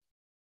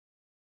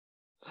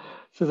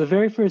 So the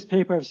very first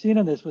paper I've seen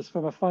on this was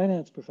from a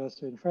finance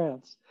professor in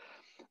France,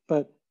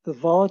 but the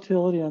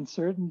volatility,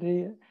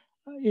 uncertainty,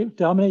 it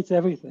dominates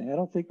everything. I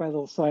don't think my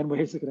little sine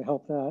waves are going to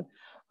help that.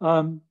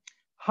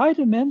 High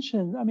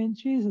dimension, I mean,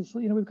 Jesus,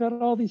 we've got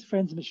all these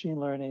friends in machine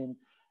learning.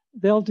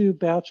 They'll do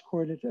batch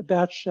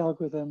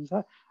algorithms.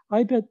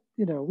 I bet,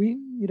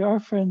 our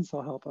friends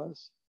will help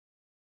us.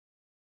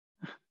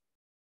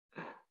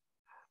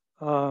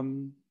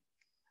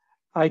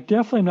 I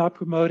definitely am not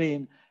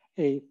promoting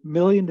a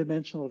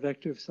million-dimensional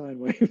vector of sine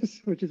waves,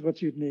 which is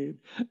what you'd need.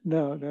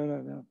 No.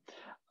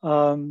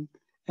 And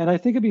I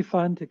think it'd be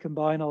fun to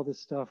combine all this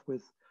stuff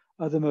with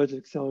other modes of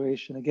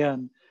acceleration.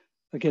 Again,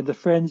 the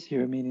friends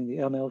here, meaning the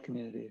ML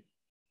community.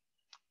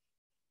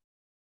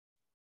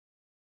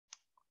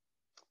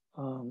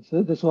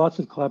 So there's lots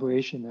of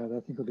collaboration there that I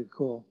think will be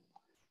cool.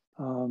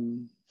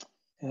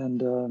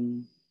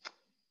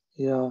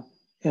 Yeah,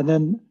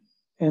 and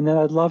And then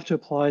I'd love to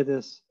apply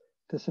this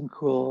to some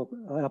cool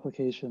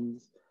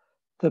applications.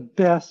 The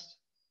best,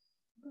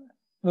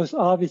 most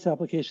obvious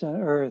application on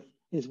Earth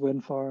is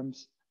wind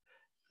farms.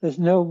 There's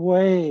no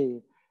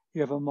way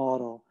you have a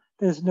model.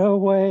 There's no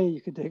way you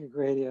can take a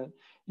gradient.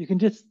 You can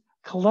just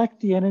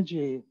collect the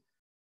energy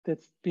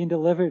that's being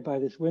delivered by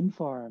this wind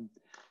farm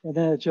and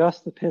then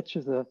adjust the pitch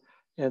of the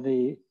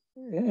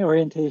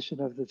orientation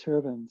of the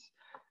turbines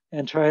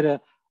and try to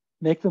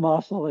make them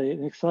oscillate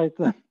and excite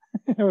them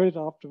in order to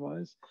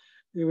optimize.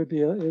 It would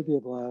be a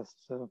blast.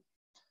 So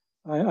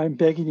I'm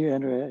begging you,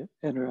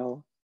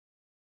 NREL.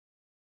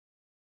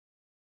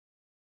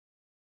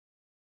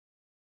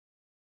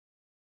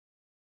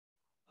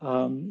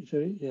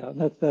 So yeah,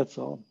 that's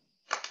all.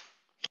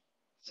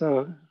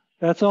 So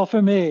that's all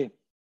for me.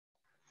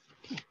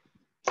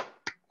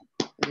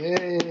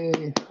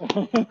 Yay!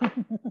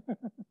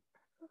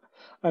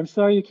 I'm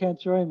sorry you can't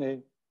join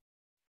me.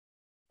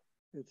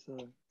 It's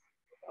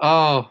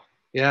Oh,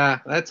 yeah,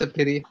 that's a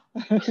pity.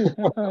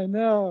 I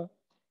know.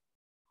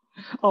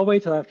 I'll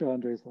wait till after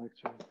Andre's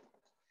lecture.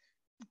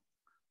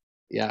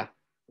 Yeah,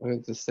 I'm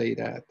going to say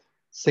that.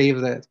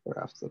 Save that for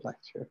after the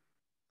lecture.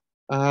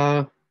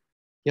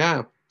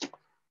 Yeah,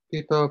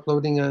 people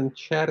uploading on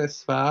chat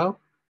as well.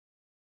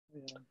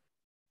 Yeah.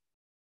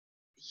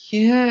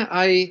 Yeah,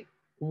 I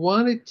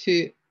wanted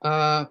to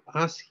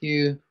ask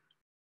you,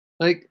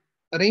 like,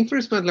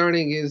 reinforcement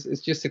learning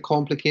is just a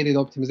complicated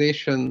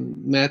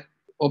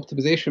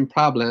optimization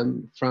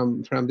problem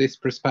from this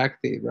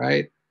perspective,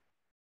 right?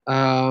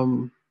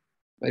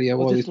 But yeah,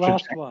 Well, all this these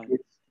last one.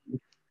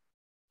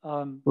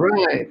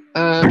 Right.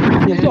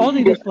 Yeah,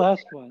 only this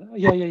last one.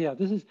 Yeah.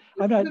 This is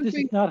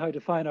not how to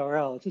define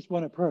RL. It's just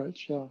one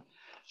approach. So,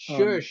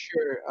 Sure.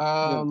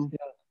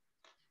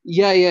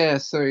 yeah. Yeah.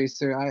 Sorry.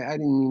 I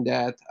didn't mean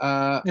that.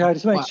 Yeah, I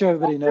just make But sure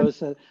everybody knows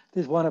that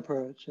there's one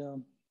approach.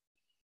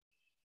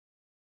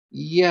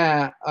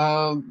 yeah,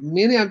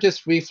 mainly I'm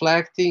just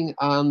reflecting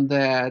on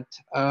that.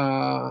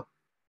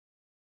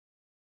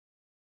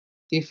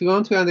 If you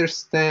want to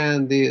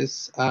understand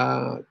this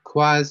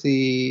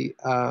quasi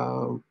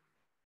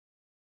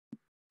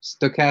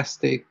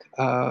stochastic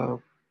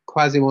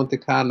quasi Monte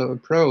Carlo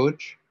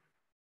approach,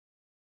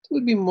 it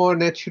would be more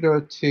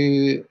natural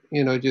to,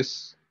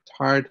 just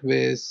start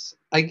with,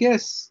 I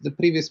guess the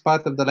previous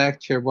part of the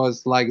lecture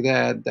was like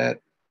that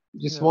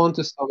you just want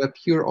to solve a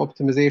pure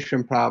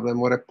optimization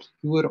problem or a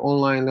pure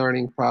online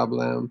learning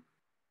problem,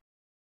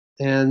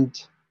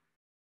 and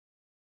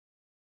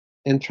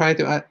try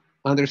to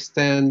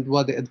understand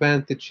what the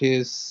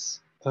advantages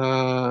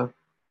of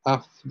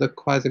the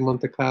quasi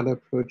Monte Carlo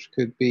approach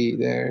could be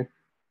there.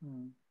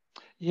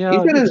 Yeah,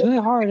 it's really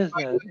hard, isn't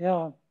it?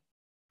 Yeah.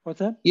 What's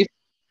that?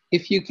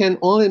 If you can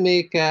only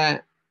make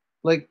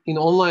like in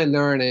online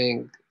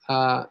learning,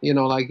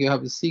 like you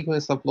have a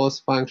sequence of loss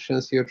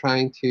functions, you're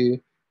trying to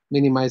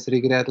minimize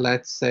regret,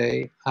 let's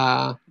say,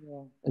 and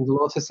the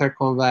losses are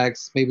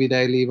convex, maybe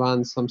they live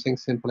on something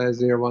simple as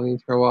 0-1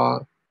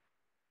 interval,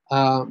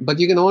 but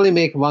you can only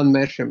make one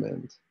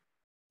measurement.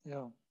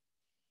 Yeah.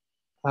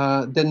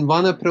 Then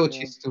one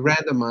approach is to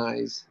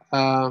randomize.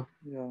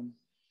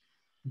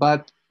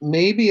 But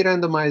maybe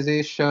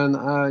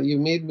randomization, you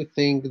made me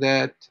think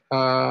that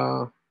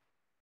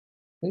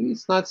maybe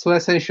it's not so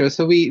essential.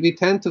 So we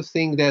tend to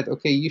think that,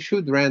 okay, you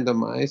should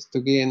randomize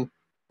to gain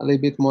a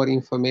little bit more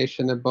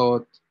information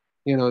about,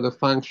 the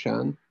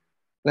function.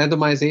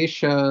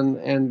 Randomization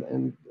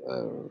and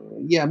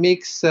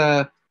makes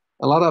a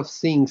lot of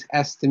things,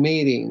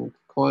 estimating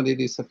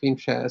quantities of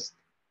interest,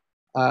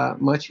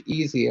 much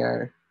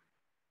easier.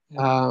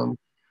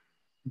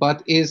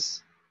 But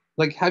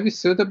have you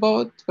thought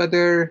about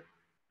whether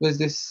with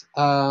this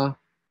 1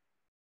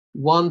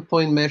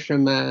 point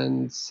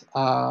measurements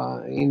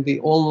in the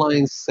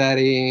online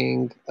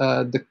setting,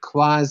 the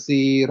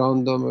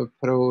quasi-random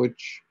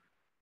approach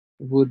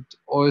would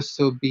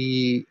also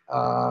be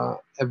a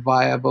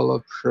viable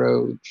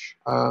approach?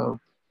 Well,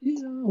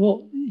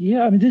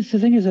 yeah. I mean, the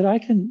thing is that I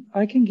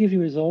can give you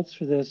results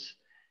for this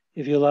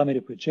if you allow me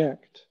to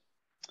project.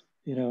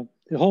 The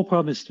whole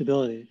problem is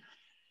stability.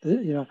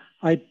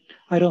 I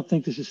don't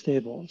think this is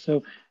stable.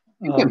 So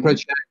you can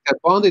project a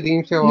bounded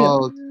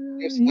interval.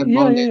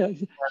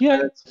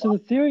 Yeah. So the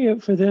theory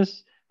for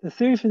this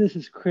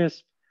is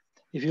crisp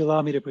if you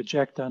allow me to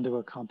project onto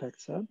a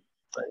compact set,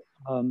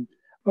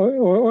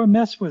 or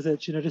mess with it.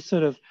 Just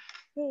sort of,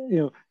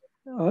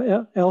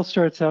 L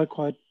starts out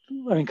quite,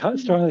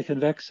 strongly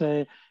convex,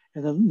 say,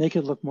 and then make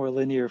it look more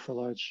linear for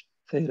large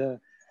theta,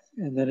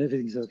 and then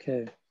everything's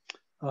okay.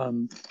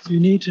 So you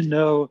need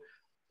to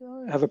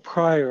have a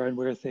prior on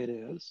where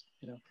theta is,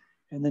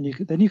 and then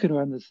you can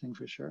run this thing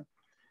for sure,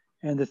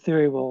 and the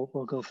theory will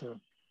go through.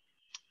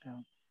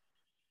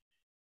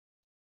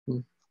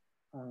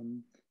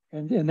 And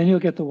then you'll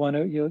get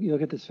you'll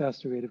get this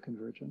faster rate of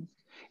convergence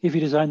if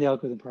you design the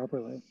algorithm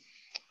properly.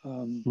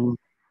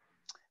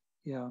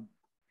 Yeah.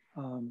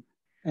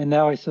 And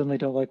now I suddenly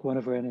don't like 1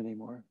 over n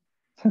anymore.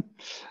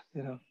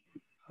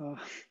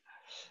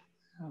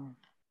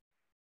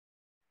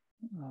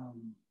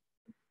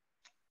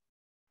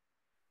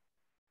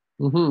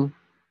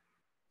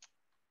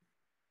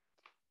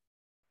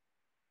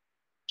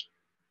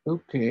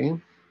 Okay.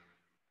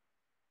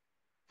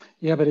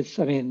 Yeah, but it's,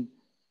 I mean,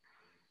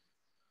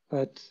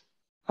 but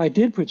I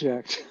did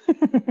project.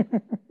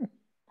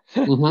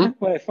 Mm-hmm.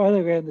 When I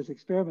finally ran this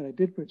experiment, I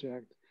did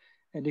project.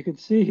 And you can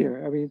see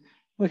here, I mean,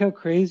 look how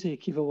crazy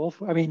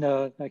Kiva-Wolf, I mean,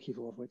 not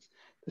Kiva-Wolfowitz,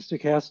 the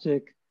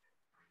stochastic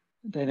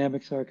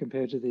dynamics are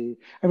compared to the,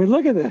 I mean,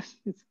 look at this.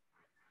 It's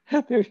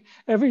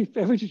every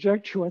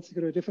trajectory wants to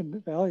go to a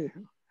different value.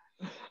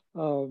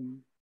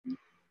 Um,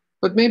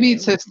 But maybe yeah,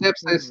 it's a it's step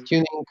size crazy.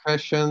 tuning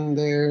question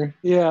there.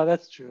 Yeah,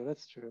 that's true.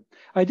 That's true.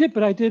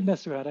 But I did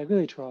mess around. I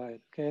really tried.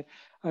 Okay.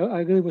 I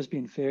really was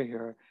being fair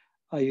here.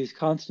 I used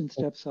constant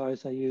step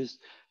size. I used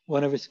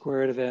 1/square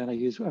root of n. I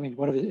used, I mean,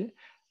 1/n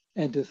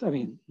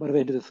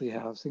to the 3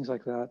 halves, things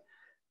like that.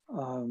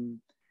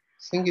 Um,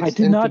 I think I it's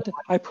did n to not, the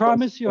I minus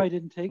promise you,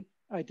 one.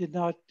 I did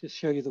not just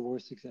show you the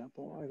worst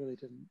example. I really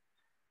didn't.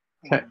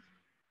 Okay. Um,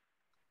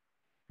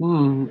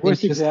 Hmm, the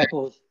worst interesting.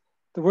 examples,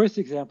 the worst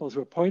examples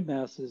were point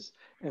masses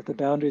at the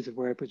boundaries of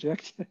where I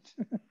projected.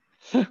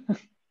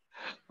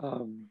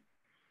 um,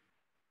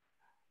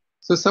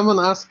 So someone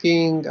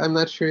asking, I'm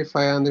not sure if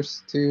I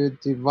understood,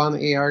 the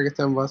 1A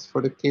algorithm was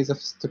for the case of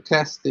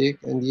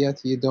stochastic, and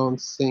yet you don't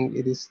think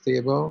it is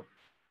stable.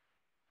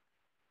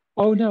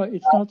 Oh, no,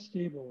 it's not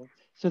stable.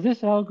 So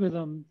this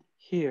algorithm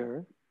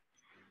here,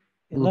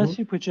 Mm-hmm. unless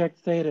you project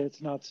theta,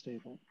 it's not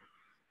stable.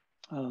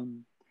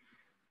 Um,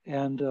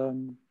 and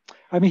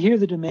I mean, here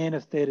the domain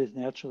of theta is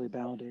naturally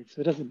bounded,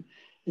 so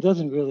it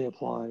doesn't really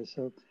apply.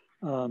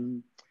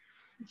 Um,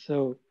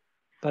 so,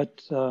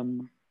 but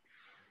um,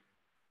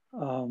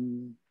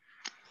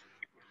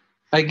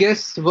 I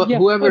guess yeah,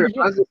 whoever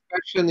yeah, asked this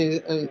question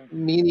is yeah.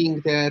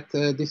 meaning that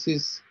this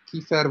is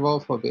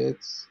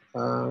Kiefer-Wolfowitz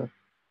Well,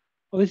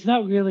 it's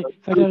not really. In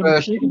fact, I had a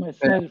mistake in conversion. my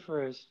slide at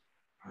first.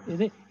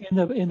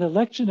 In the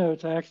lecture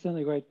notes, I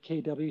accidentally write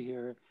KW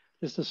here.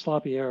 This is a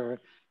sloppy error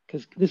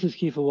because this is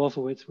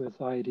Kiefer-Wolfowitz with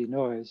IED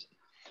noise.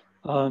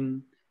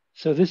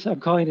 So this, I'm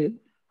calling it,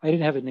 I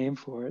didn't have a name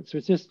for it. So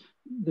it's just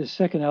the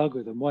second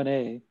algorithm,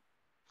 1A,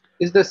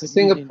 Is the but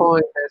single using,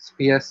 point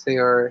SPSA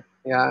or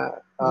yeah?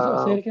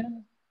 say it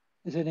again?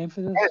 Is there a name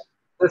for this?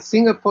 The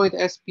single point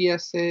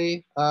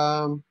SPSA,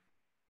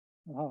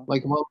 Oh,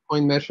 like 1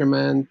 point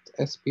measurement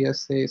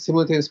SPSA,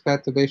 simultaneous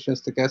perturbation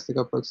stochastic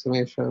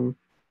approximation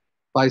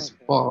by okay.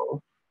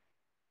 Spall.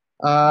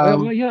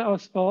 Well, Um, yeah,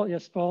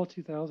 Spall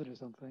 2000 or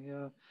something.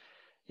 Yeah.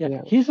 Yeah.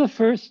 yeah. He's the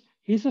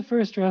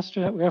first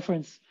restaurant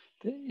reference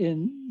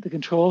in the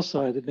control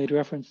side that made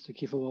reference to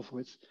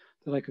Kiefer-Wolfowitz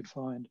that I could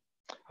find.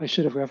 I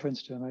should have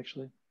referenced him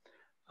actually.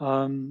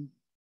 Um,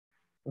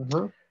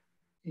 Uh-huh.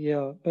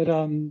 yeah, but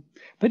hold on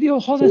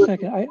a So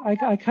second.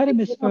 I kind of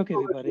misspoke,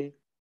 everybody.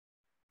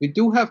 we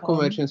do have Um,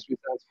 convergence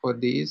results for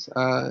these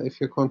if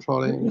you're with,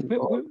 controlling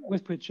all with,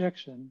 with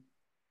projection.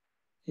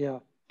 Yeah,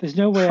 there's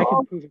no way I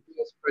can prove it.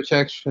 probability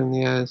projection,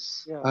 yes.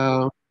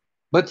 Yeah.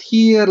 But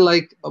here,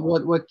 like Uh,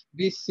 what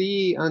we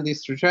see on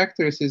these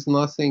trajectories is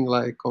nothing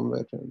like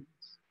convergence.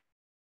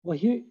 well,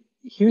 You're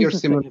here's the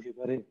similar. thing,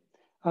 everybody.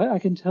 I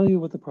can tell you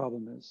what the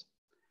problem is.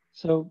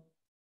 So,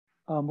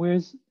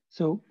 where's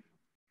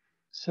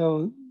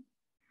so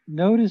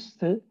notice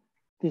that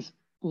this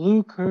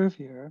blue curve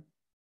here.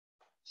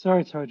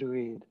 Sorry, it's hard to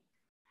read.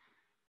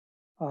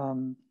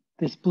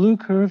 This blue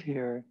curve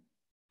here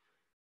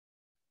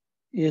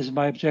is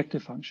my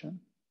objective function.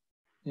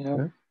 You know,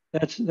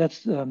 Yeah.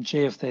 that's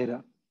j of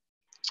theta.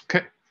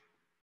 Okay.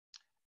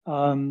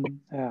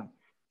 Yeah,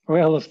 or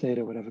L of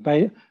theta, whatever,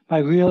 by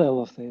real L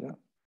of theta.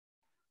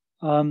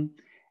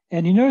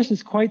 And you notice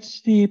it's quite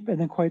steep and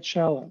then quite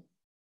shallow.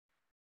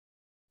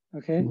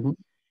 Okay. Mm-hmm.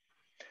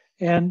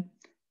 And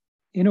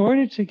in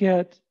order to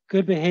get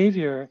good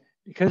behavior,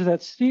 because of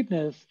that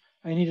steepness,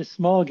 I need a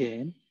small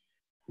gain.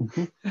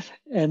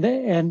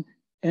 Mm-hmm.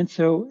 And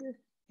so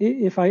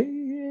if I,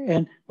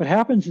 and what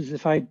happens is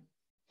if I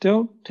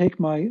don't take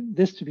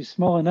this to be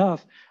small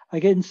enough, I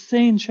get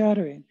insane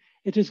chattering.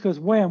 It just goes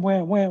wham,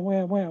 wham, wham,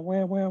 wham, wham,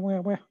 wham, wham,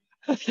 wham, wham.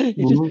 It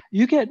just, Mm-hmm.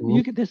 you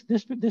get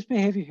this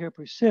behavior here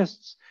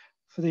persists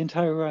for the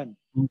entire run.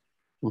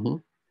 Mm-hmm.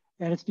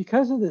 And it's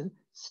because of the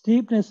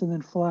steepness and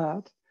then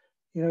flat,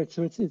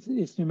 so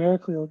it's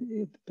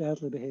numerically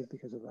badly behaved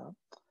because of that.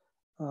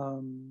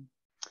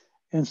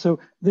 And so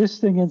this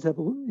thing ends up,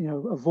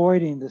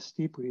 avoiding the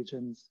steep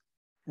regions,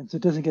 and so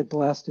it doesn't get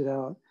blasted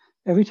out.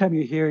 Every time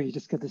you hear, you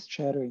just get this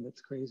chattering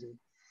that's crazy.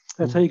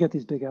 That's how you get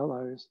these big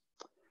outliers.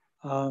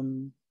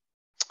 Um,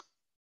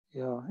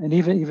 yeah, and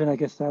even I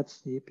guess that's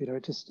steep.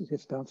 It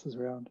just bounces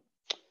around.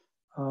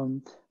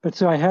 But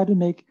so I had to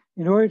make,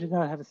 in order to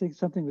not have a thing,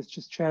 something that's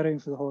just chattering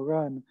for the whole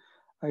run,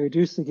 I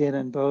reduced the gain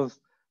on both.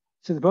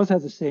 So they both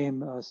have the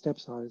same step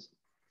size.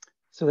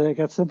 So that I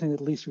got something at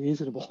least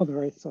reasonable on the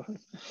right side.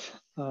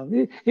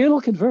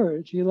 It'll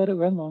converge. You let it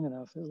run long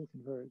enough, it will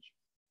converge.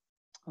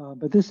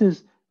 But this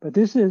is,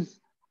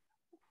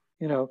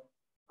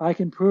 I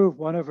can prove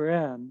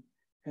 1/n,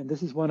 and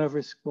this is 1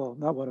 over, well,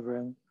 not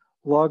 1/n,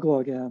 log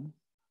n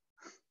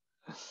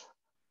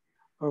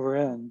over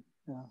n.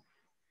 Yeah.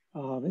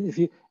 If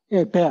you,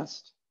 at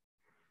best.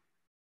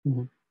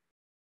 Mm-hmm.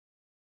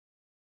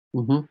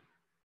 Mm-hmm.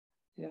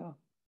 Yeah.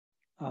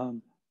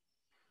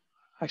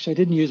 Actually, I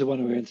didn't use a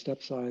 1/n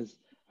step size.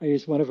 I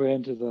used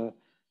 1/n to the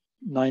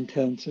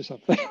 9/10 or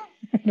something.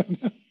 I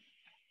don't know.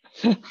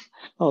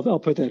 I'll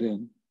put that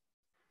in.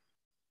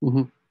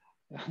 Mm-hmm.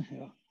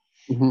 Yeah.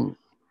 Mm-hmm.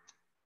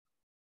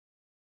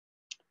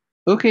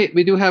 Okay,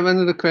 we do have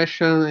another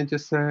question, and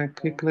just a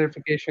quick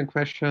clarification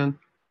question.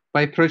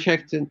 By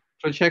projection,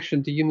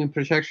 do you mean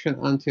projection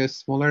onto a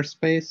smaller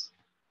space?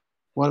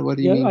 What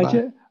do you Yeah,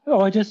 mean by?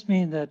 I just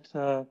mean that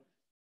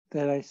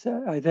that I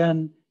said I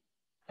then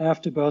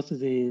after both of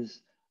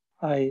these,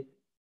 I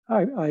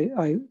I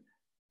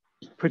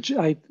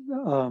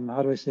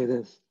how do I say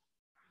this?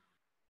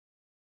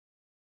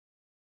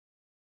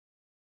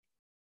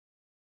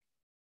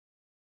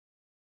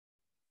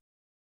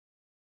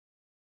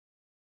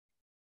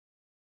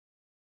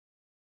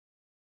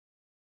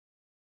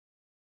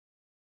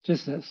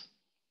 Just this.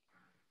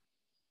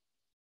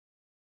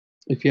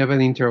 If you have an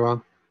interval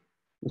or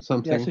Yeah.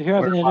 something, So here I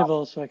have or an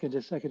interval, so I could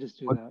just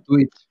do what that. do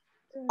it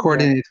Yeah,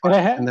 coordinate and I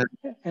wise, had and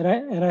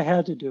then. I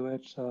had to do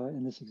it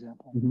in this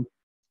example. Mm-hmm.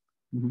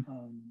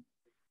 Mm-hmm.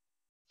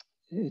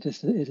 It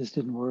just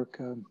didn't work.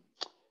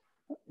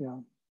 Yeah.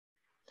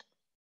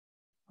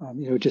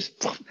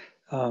 Just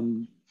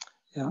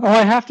yeah. Oh,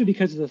 I have to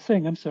because of the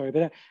thing. I'm sorry,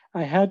 but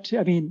I had to.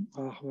 I mean,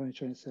 what am I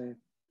trying to say?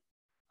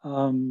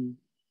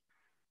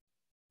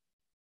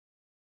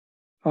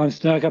 Oh,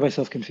 now I got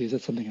myself confused.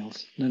 That's something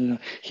else. No.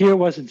 Here it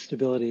wasn't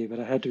stability, but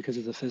I had to because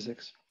of the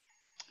physics.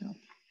 Yeah.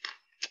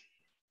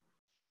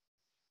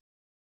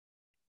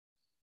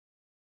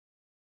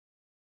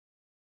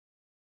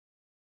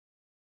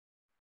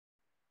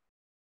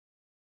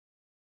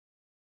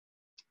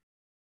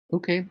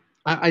 Okay,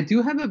 I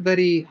do have a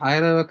very high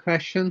level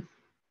question.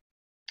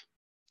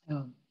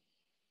 Yeah.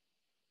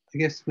 I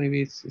guess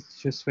maybe it's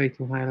just way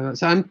too high level.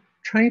 So I'm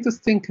trying to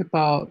think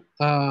about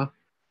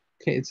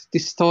okay,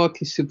 this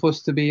talk is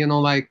supposed to be,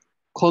 like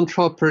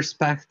control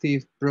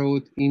perspective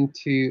brought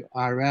into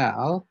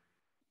RL.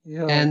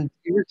 Yeah. And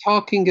you were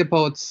talking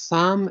about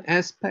some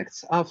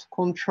aspects of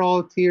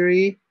control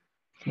theory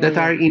Oh, that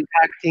are yeah.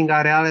 impacting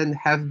RL and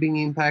have been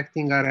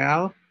impacting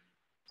RL.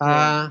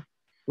 Yeah.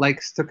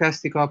 Like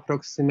stochastic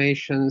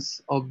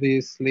approximations,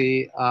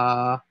 obviously,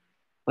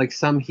 like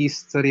some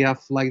history of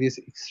like this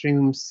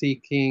extreme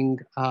seeking.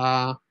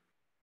 Yeah.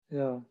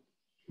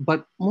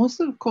 But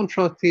most of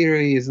control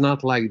theory is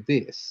not like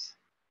this.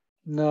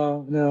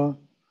 No.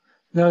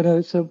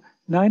 So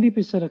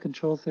 90% of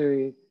control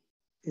theory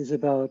is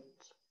about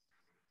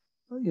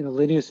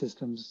linear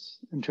systems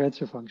and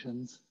transfer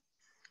functions.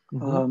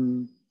 Mm-hmm.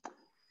 Um,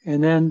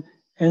 and then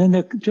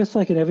they're just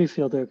like in every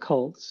field, there are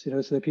cults. So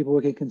there are people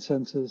working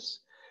consensus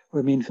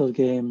or mean field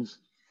games.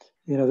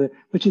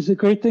 Which is a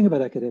great thing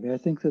about academia. I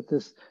think that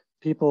this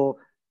people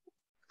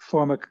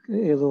form a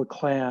little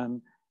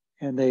clan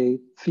and they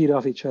feed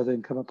off each other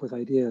and come up with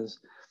ideas.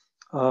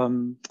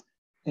 And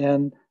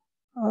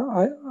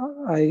I,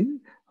 I,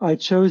 I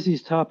chose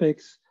these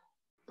topics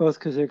both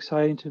because they're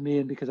exciting to me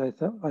and because I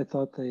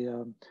thought they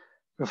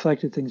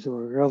reflected things that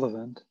were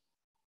relevant.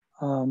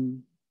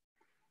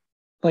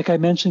 Like I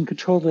mentioned,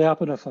 controlled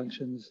Lyapunov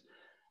functions,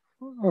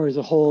 or as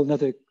a whole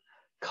another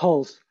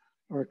cult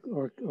or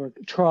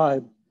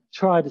tribe.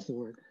 Tribe is the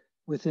word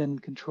within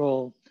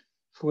control,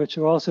 for which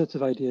there are all sorts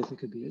of ideas that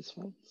could be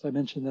useful. So I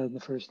mentioned that in the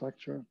first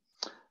lecture,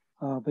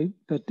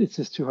 but it's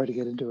just too hard to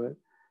get into it.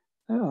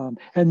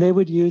 And they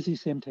would use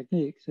these same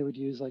techniques. They would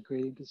use like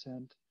gradient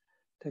descent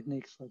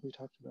techniques, like we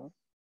talked about.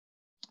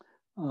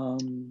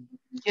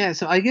 Yeah,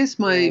 so I guess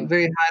my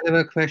very high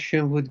level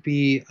question would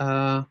be,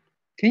 can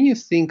you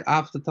think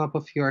off the top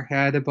of your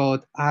head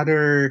about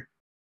other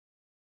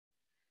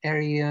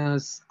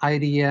areas,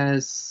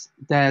 ideas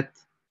that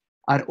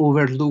are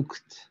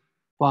overlooked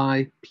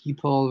by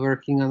people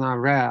working on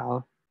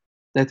RL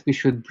that we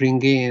should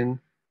bring in,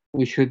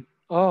 we should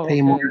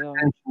pay more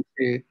attention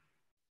to?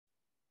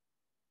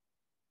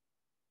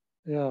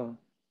 Yeah.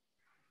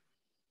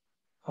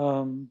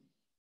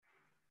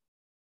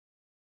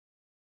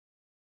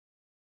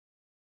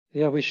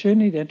 Yeah, we should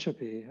need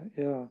entropy.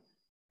 Yeah.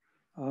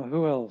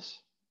 Who else?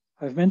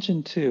 I've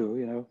mentioned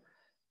two.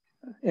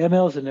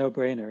 ML is a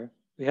no-brainer.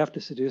 We have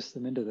to seduce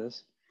them into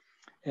this,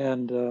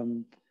 and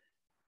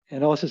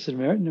also some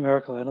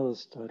numerical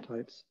analyst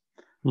types,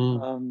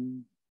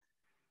 and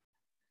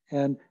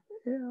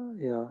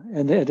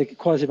the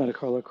quasi Monte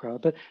Carlo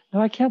crowd. But no,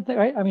 I can't think.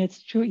 I mean,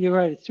 it's true. You're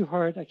right. It's too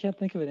hard. I can't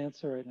think of an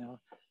answer right now.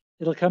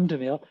 It'll come to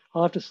me.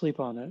 I'll have to sleep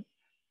on it.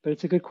 But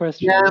it's a good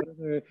question. Yeah,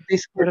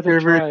 What are the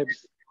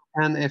tribes?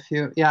 And if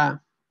you, yeah,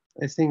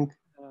 I think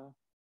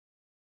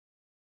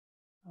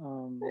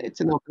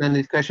it's an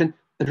open-ended question.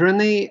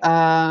 Rene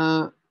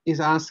is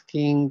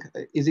asking,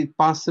 is it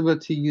possible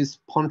to use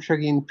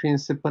Pontryagin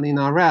principle in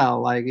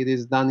RL like it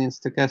is done in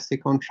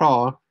stochastic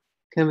control?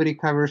 Can we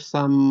recover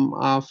some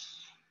of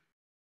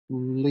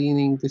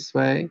leaning this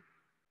way?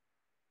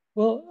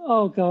 Well,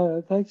 oh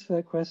God, thanks for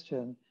that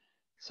question.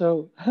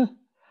 So,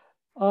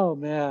 oh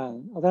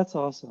man, oh, that's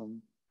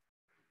awesome.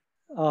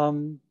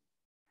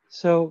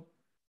 So,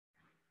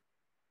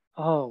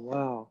 oh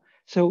wow.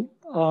 So,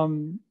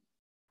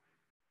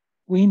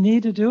 We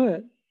need to do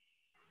it.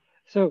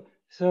 So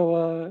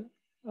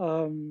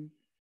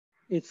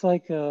it's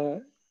like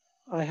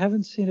I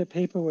haven't seen a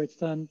paper where it's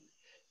done.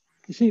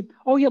 You see,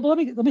 oh yeah, but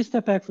let me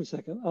step back for a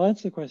second. I'll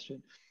answer the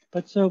question.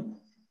 But so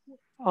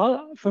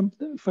from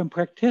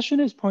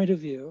practitioners' point of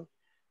view,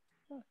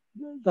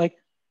 like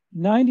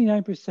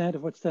 99%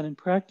 of what's done in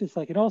practice,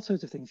 like in all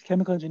sorts of things,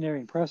 chemical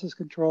engineering, process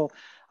control,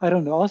 I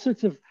don't know, all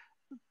sorts of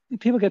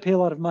people get paid a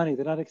lot of money.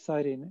 They're not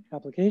exciting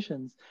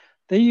applications.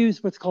 They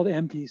use what's called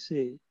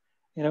MPC,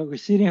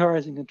 receding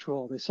horizon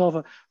control. They solve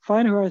a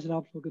fine horizon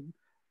optical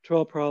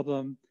control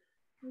problem,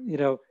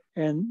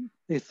 and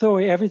they throw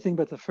away everything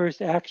but the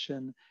first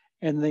action,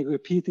 and they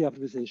repeat the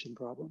optimization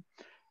problem.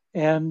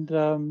 And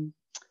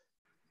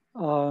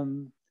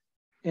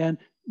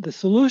the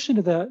solution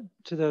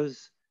to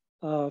those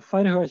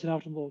fine horizon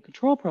optimal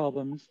control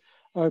problems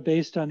are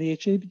based on the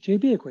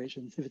HJB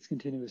equations if it's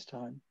continuous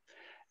time.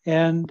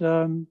 And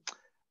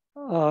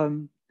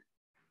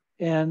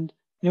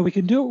we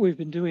can do what we've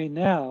been doing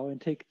now and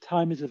take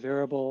time as a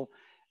variable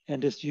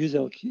and just use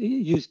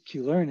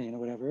Q learning or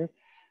whatever.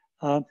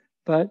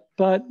 But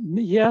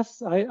yes,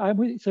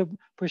 so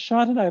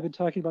Prashant and I have been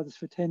talking about this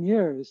for 10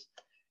 years,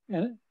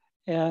 and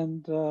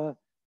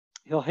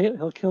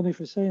he'll kill me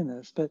for saying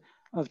this, but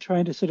of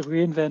trying to sort of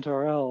reinvent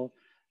RL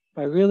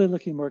by really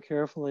looking more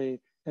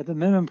carefully at the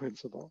minimum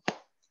principle,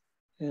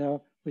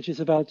 which is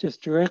about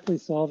just directly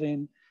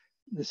solving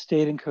the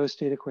state and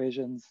co-state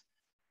equations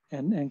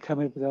and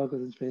coming up with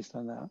algorithms based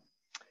on that.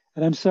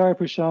 And I'm sorry,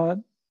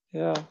 Prashant.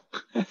 Yeah,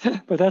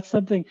 but that's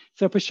something.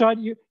 So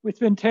Prashant, it's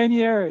been 10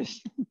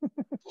 years.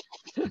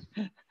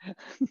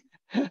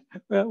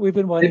 Well, we've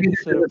been wanting Maybe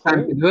to sort of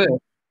time to do it.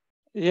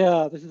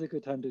 Yeah, this is a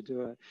good time to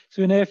do it.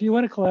 So Renee, if you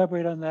want to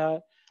collaborate on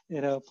that,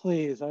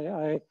 please,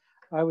 I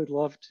would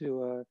love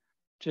to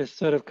just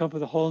sort of come up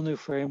with a whole new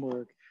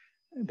framework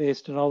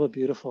based on all the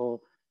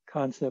beautiful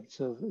concepts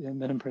of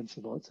minimum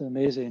principle. It's an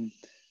amazing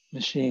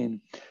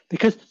machine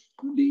because,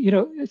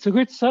 so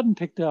Grit Sutton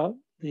picked out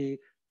the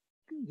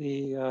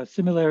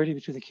similarity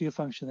between the Q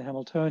function and the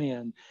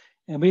Hamiltonian,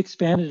 and we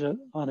expanded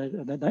on it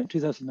in the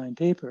 2009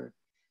 paper.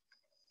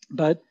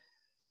 But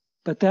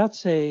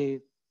that's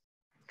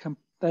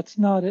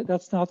not it.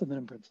 That's not the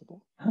minimum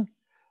principle.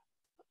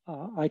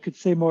 I could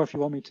say more if you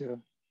want me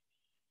to.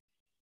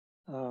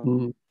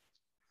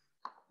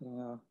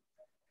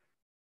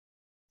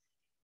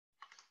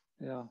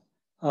 Yeah.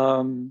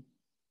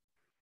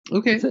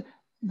 Okay.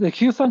 The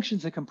Q function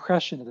is a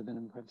compression of the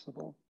minimum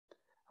principle.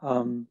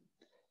 The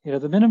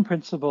minimum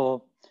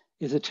principle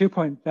is a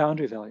 2-point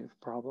boundary value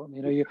problem.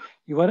 I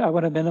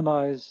want to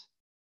minimize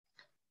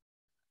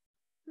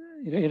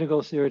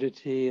integral 0 to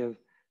t of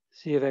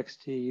c of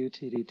xt ut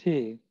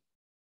dt.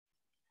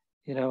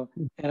 And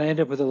I end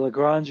up with a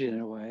Lagrangian in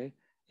a way,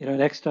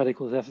 and x dot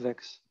equals f of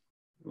x.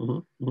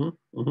 And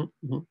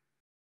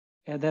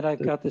then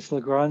I've got this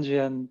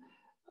Lagrangian,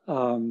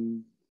 God,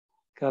 I'm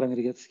going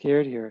to get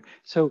scared here.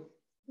 So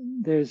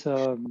there's,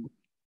 that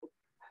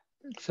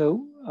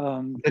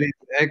is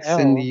x L,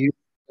 and u,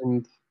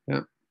 and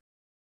yeah.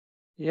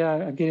 Yeah,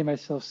 I'm getting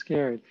myself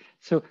scared.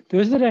 So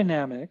there's the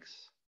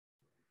dynamics.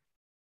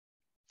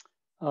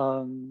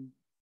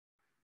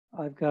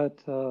 I've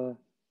got, no,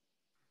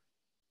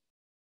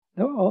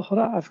 hold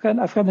on, I've got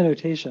the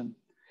notation.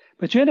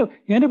 But you end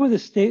up with a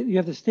state, you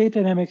have the state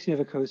dynamics, you have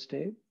a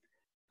co-state,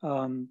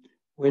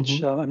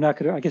 which I'm not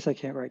going to, I guess I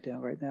can't write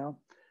down right now,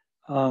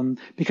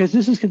 because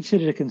this is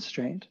considered a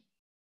constraint.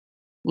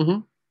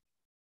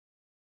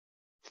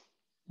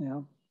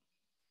 Yeah.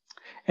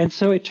 And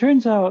so it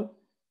turns out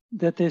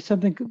that there's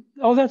something,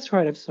 oh, that's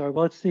right, I'm sorry.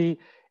 Well, I'm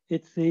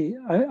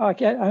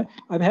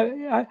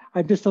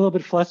just a little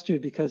bit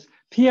flustered because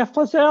PF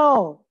plus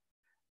L.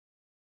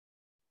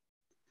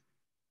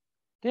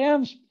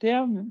 Damn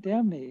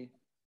me.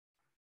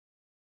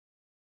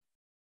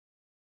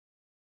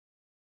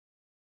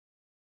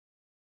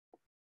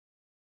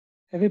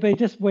 Everybody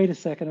just wait a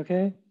second,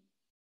 okay?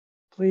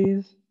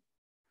 Please.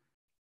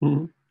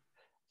 So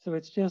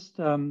it's just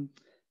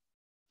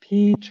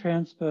P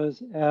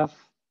transpose F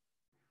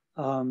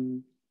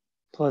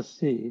plus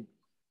C.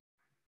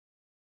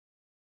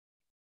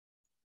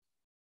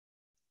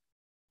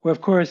 Where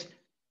of course,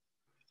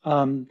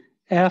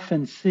 F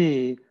and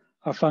C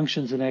are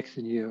functions in X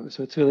and U.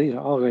 So it's really,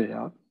 all written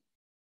out.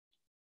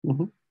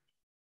 No,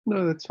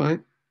 that's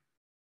fine.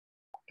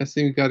 I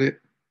think we got it.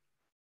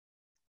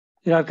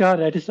 Yeah, I've got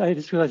it. I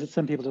just realized that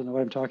some people don't know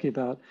what I'm talking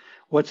about.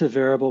 What's a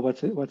variable?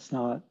 What's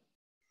not?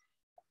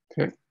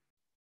 Okay.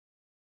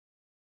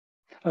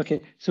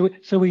 Okay. So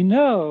we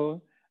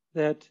know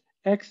that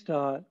x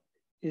dot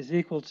is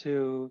equal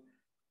to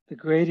the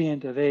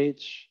gradient of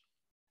h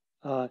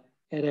at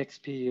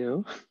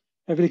xpu.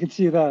 Everybody can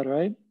see that,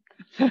 right?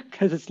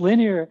 Because it's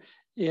linear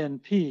in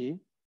P.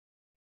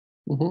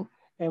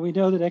 And we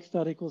know that x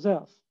dot equals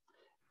f.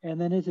 And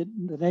then is it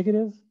the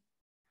negative?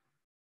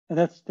 And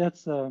that's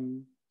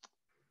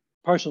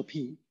partial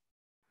P,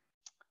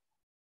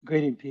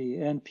 gradient P.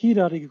 And P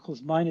dot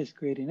equals minus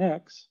gradient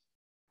x.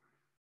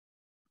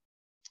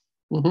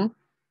 So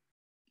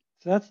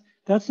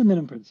that's the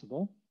minimum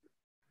principle.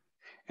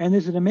 And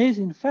there's an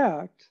amazing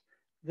fact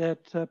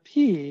that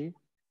P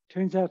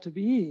turns out to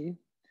be,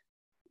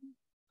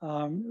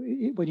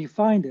 when you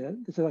find it,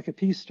 it's like a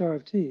P star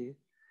of T,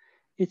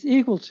 it's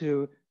equal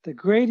to the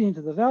gradient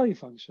of the value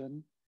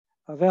function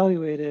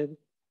evaluated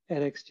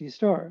at xt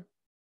star,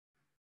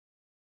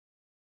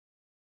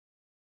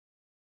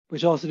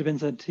 which also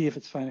depends on T if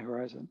it's finite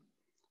horizon.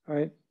 All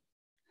right.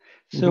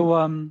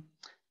 So,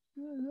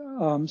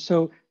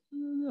 so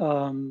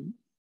in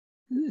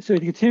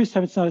continuous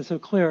time, it's not so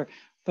clear,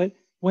 but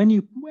when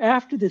you,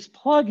 after this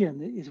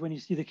plugin is when you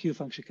see the Q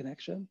function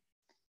connection.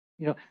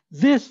 You know,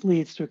 this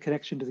leads to a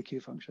connection to the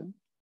Q function.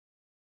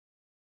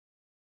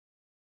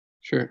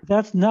 Sure.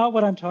 That's not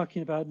what I'm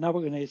talking about, not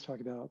what Renee's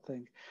talking about, I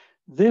think.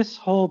 This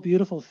whole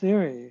beautiful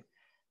theory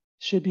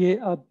should be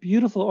a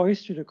beautiful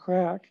oyster to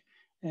crack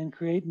and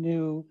create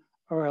new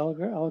RL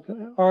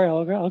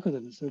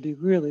algorithms. So it'd be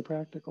really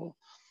practical.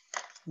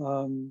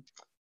 By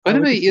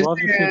the way, love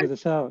to figure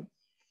this out.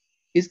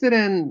 Is there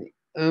an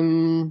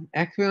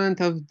equivalent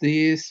of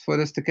this for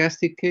the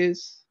stochastic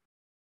case?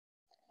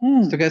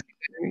 Stochastic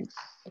dynamics?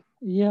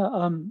 Yeah.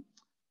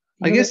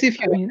 I guess if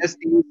you test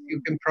these,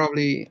 you can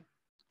probably.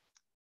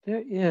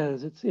 There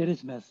is. It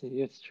is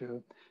messy. It's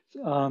true.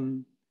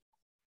 You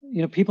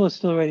know, people are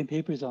still writing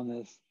papers on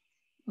this,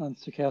 on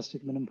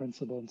stochastic minimum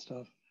principle and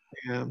stuff.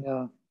 Yeah.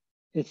 Yeah.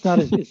 It's not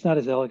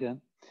as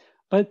elegant.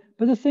 But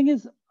the thing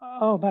is,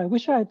 oh man, I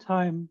wish I had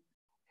time.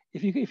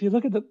 If you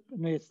look at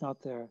maybe it's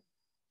not there.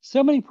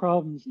 So many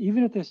problems,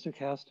 even if they're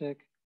stochastic,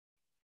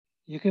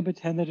 you can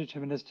pretend they're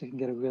deterministic and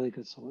get a really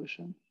good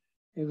solution.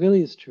 It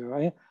really is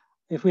true.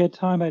 If we had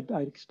time, I'd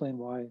explain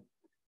why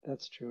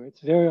that's true.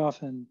 It's very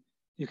often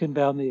you can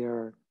bound the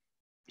error.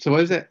 So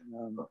what is it?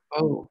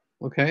 Oh,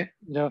 okay.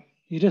 You know,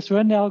 you just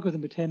run an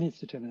algorithm pretending it's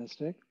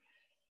deterministic,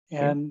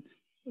 and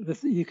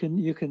you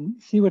can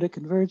see what it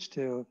converged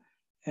to,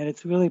 and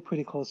it's really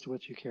pretty close to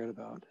what you cared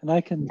about. And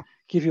I can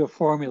give you a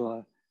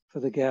formula for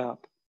the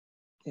gap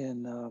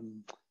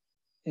in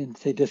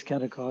say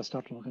discounted cost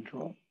optimal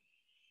control.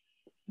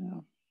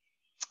 Yeah.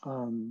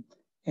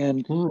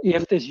 And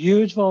if there's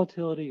huge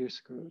volatility, you're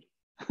screwed.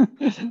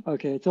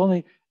 Okay, it's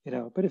only, you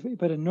know,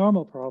 but in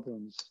normal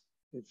problems,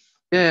 it's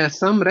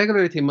some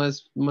regularity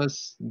must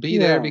be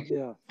there,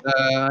 because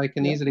I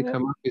can easily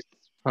come up with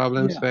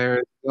problems where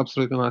it's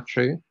absolutely not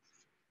true.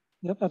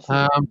 Yep,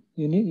 absolutely.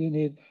 You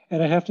need,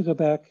 and I have to go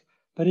back,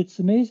 but it's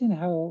amazing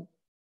how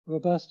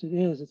robust it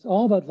is. It's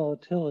all about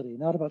volatility,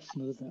 not about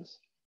smoothness.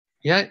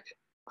 Yeah,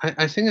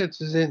 I think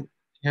it's in.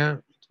 Yeah,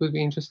 it would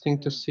be interesting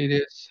to see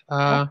this.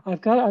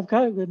 I've got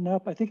it written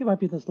up. I think it might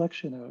be in this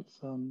lecture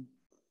notes.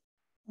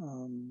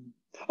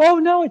 Oh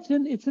no, it's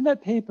in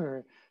that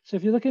paper. So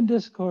if you look in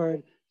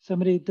Discord,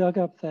 somebody dug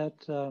up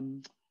that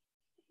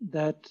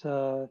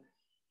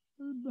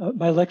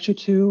my lecture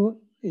 2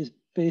 is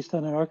based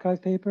on an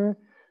archive paper.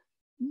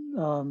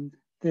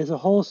 There's a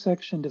whole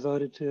section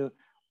devoted to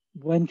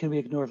when can we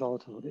ignore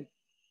volatility.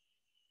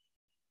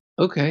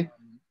 Okay.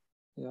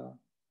 Yeah.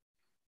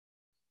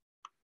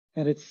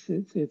 And it's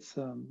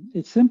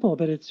simple,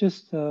 but it's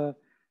just you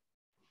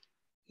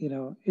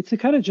know, it's a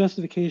kind of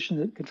justification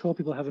that control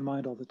people have in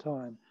mind all the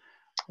time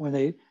when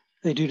they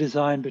do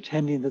design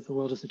pretending that the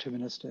world is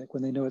deterministic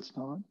when they know it's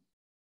not.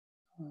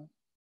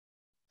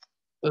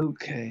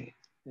 Okay.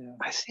 Yeah.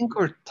 I think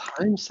our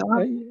time's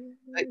up.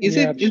 Is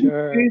it?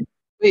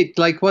 Wait,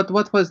 like what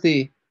was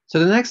the? So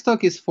the next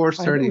talk is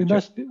 4:30.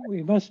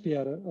 We must be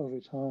out over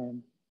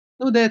time.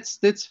 No, that's.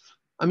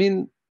 I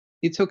mean,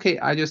 it's okay.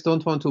 I just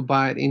don't want to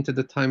bite into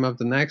the time of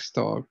the next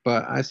talk,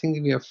 but I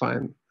think we are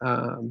fine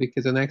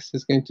because the next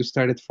is going to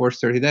start at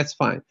 4:30. That's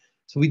fine.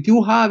 So we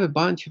do have a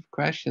bunch of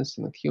questions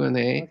in the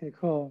Q&A. Okay,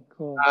 cool.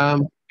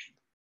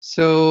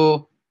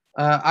 So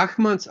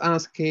Ahmad's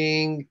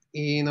asking,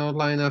 in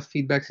outline of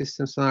feedback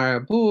system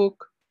scenario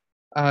book,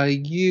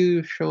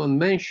 you, Sean,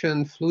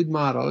 mentioned fluid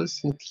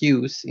models and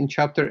Qs in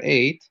chapter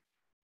 8.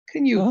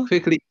 Can you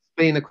quickly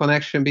explain the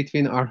connection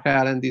between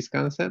RL and these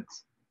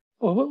concepts?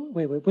 Oh,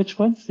 wait, which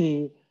one's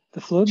the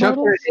fluid chapter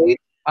models? 8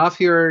 of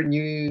your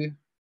new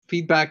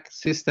feedback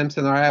system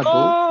scenario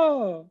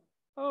book.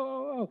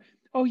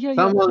 Oh, yeah.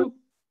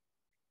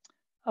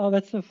 So,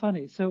 that's so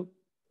funny. So,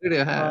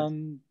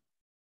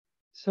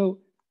 so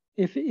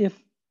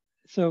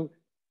so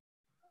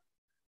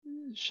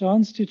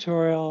Sean's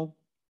tutorial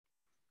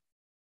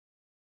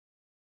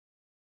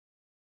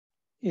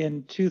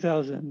in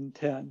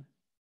 2010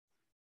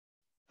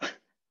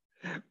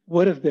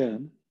 would have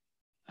been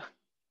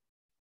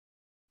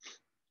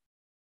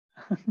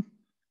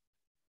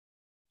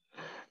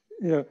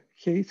you know,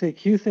 say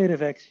Q theta of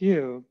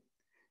XU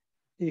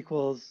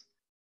equals,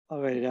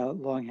 I'll write it out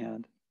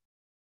longhand.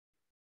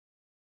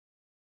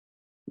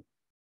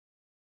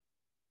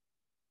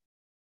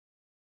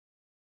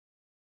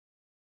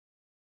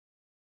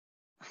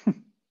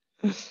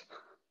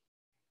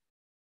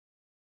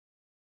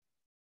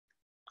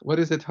 What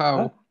is it?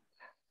 How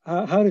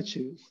to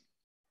choose?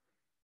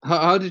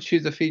 How to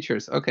choose the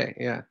features? Okay,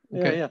 yeah.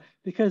 Okay. Yeah.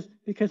 Because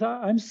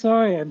I'm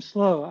sorry, I'm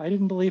slow. I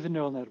didn't believe in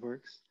neural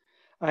networks.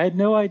 I had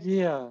no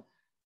idea,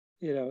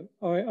 you know,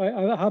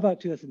 or how about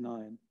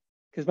 2009?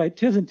 Because by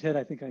 2010,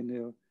 I think I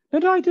knew.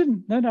 No, I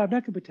didn't. No, I'm not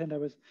going to pretend I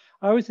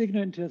was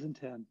ignorant in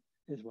 2010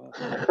 as well.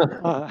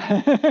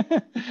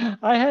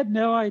 I had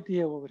no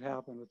idea what would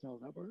happen with neural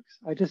networks.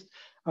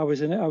 I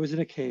was in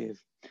a cave.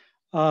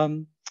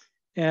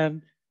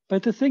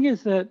 But the thing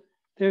is that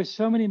there's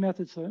so many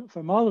methods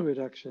for model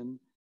reduction,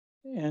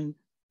 and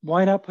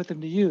why not put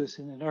them to use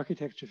in an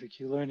architecture for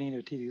Q-learning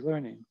or TV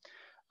learning?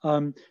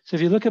 So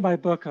if you look at my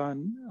book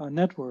on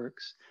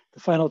networks, the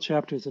final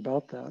chapter is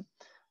about that.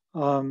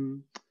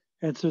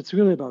 And so it's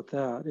really about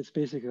that. It's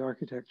basically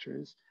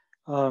architectures.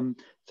 So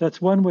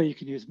that's one way you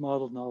can use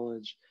model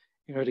knowledge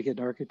in order to get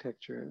an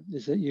architecture,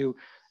 is that you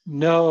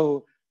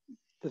know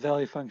the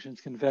value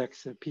function's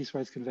convex,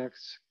 piecewise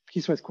convex,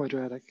 piecewise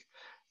quadratic,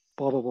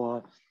 blah, blah,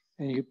 blah.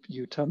 And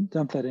you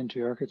dump that into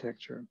your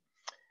architecture.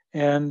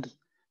 And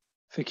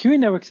for queuing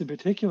networks in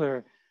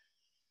particular,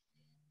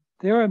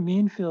 there are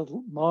mean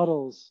field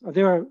models, or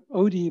there are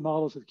ODE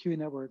models of queuing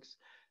networks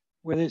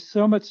where there's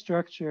so much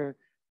structure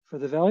for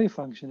the value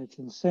function, it's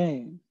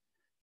insane.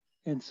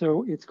 And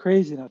so it's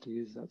crazy not to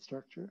use that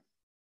structure.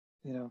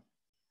 You know,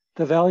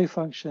 the value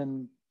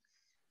function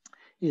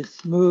is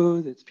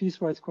smooth, it's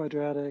piecewise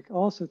quadratic,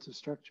 all sorts of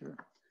structure.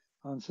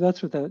 So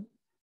that's what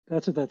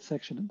that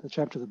section, the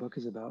chapter of the book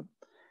is about.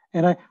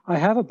 And I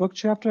have a book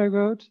chapter I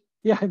wrote.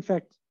 Yeah, in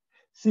fact,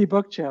 see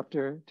book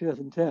chapter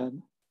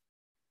 2010.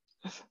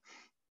 There's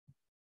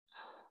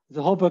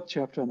a whole book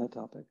chapter on that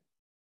topic.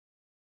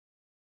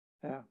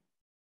 Yeah.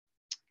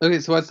 Okay,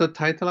 so what's the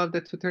title of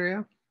the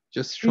tutorial?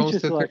 Just Feature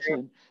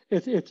selection.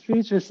 It's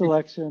feature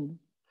selection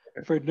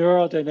for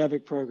neural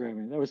dynamic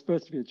programming. That was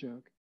supposed to be a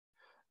joke.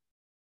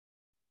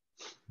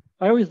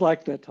 I always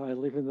liked that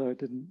title, even though it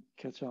didn't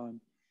catch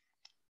on.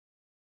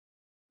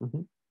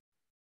 Mm-hmm.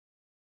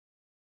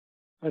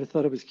 I just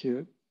thought it was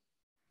cute.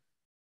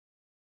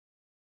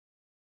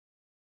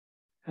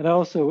 And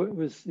also it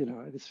was, you know,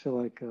 I just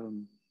feel like,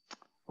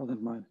 well,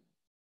 never mind.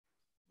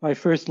 My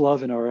first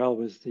love in RL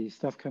was the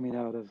stuff coming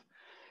out of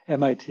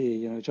MIT,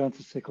 you know,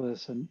 Johnson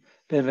Siklis and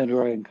Ben Van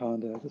Roy and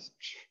Conda. Just,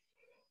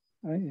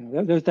 you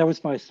know, that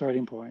was my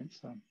starting point.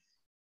 So,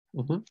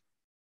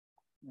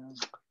 yeah.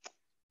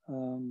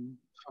 For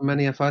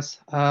many of us.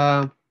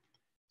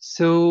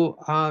 So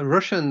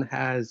Roshan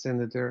has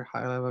another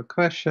high-level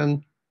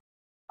question.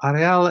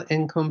 RL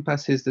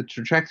encompasses the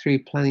trajectory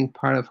planning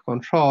part of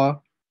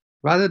control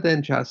rather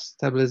than just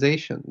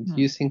stabilization.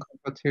 Do you think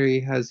control theory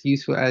has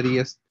useful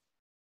ideas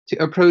to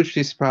approach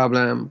this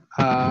problem?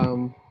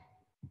 Well,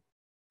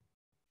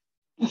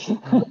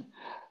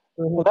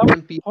 that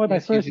was my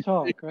first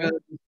talk, right?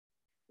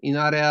 In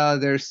RL,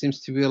 there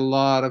seems to be a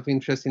lot of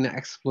interest in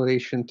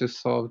exploration to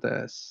solve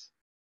this.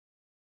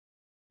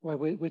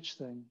 Wait, which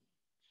thing?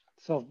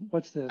 So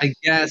what's this? I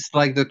guess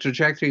like the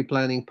trajectory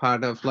planning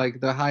part of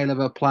like the high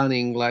level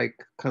planning, like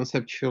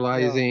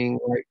conceptualizing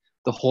like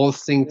the whole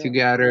thing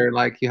together,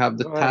 like you have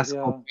the task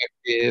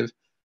objective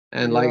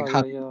and like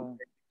how to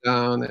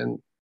down and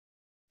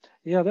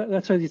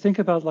that's what you think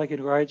about, like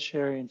in ride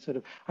sharing, sort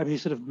of, I mean,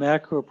 sort of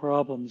macro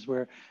problems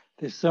where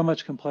there's so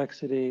much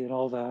complexity and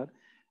all that,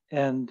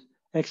 and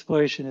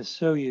exploration is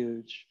so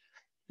huge,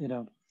 you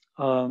know.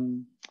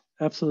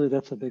 Absolutely,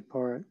 that's a big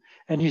part.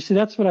 And you see,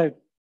 that's what I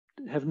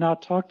have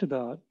not talked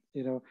about,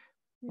 you know,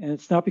 and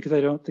it's not because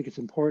I don't think it's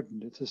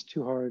important. It's just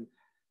too hard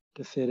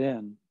to fit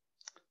in.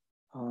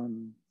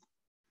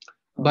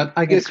 But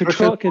I guess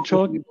control,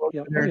 control people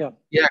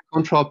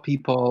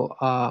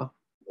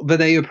when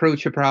they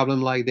approach a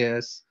problem like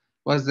this.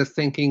 What's the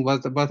thinking?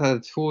 What are the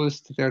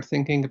tools that they're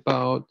thinking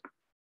about?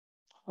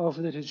 Oh,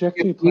 for the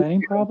trajectory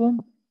planning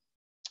problem?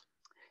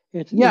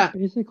 It's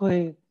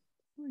basically,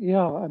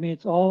 I mean,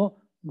 it's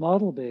all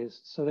model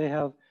based. So they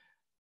have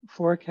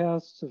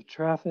forecasts of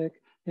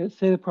traffic.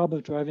 Say the problem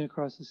of driving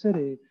across the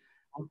city,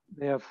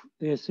 they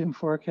assume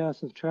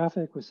forecasts of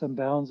traffic with some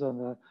bounds on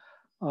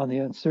the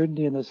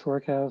uncertainty in those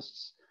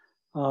forecasts.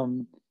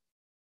 You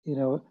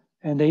know,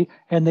 and they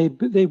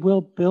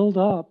will build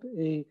up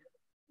a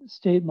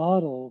state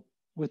model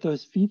with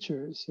those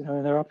features, you know,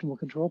 in their optimal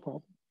control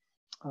problem.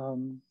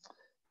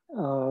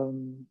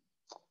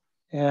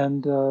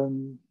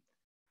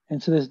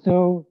 And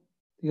so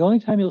the only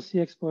time you'll see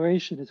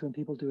exploration is when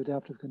people do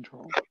adaptive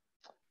control.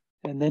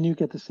 And then you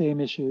get the same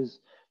issues,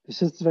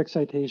 persistent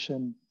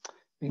excitation,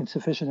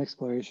 insufficient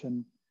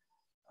exploration,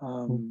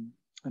 and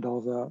all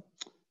of that.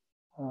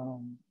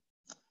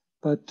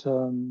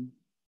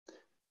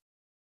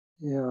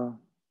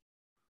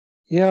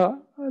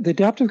 The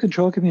adaptive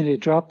control community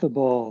dropped the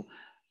ball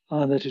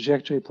on the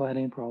trajectory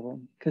planning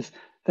problem, because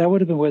that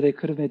would have been where they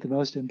could have made the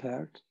most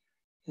impact,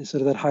 is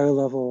sort of that higher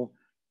level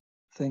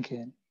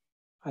thinking.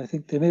 I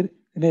think they made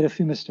a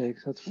few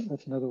mistakes.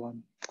 That's another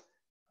one.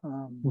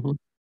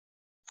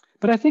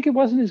 But I think it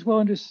wasn't as well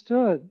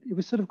understood. It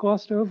was sort of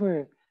glossed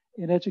over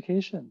in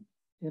education.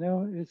 You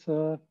know,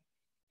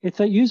 it's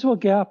that usual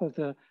gap of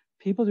the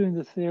people doing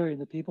the theory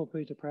and the people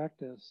putting it to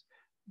practice.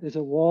 There's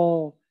a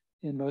wall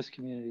in most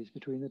communities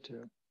between the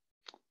two.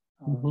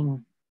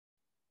 And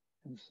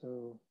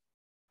so,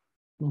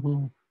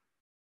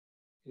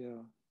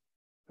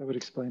 I would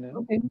explain it.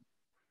 Okay.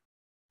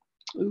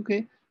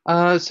 Okay.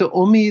 So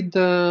Omid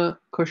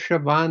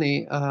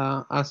Koshavani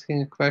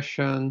asking a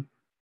question.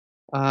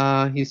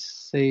 He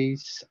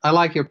says, I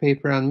like your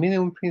paper on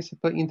minimum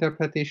principle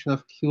interpretation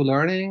of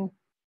Q-learning.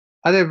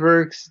 Other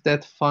works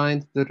that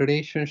find the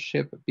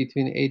relationship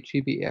between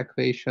HGB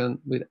equation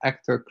with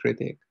actor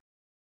critic.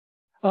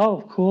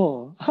 Oh,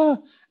 cool.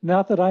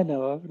 Not that I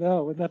know of.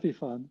 No, wouldn't that be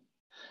fun?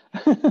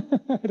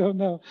 I don't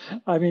know.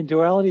 I mean,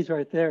 duality's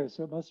right there,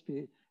 so it must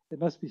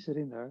be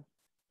sitting there.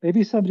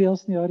 Maybe somebody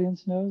else in the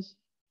audience knows.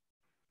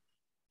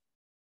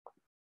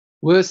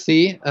 We'll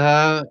see. In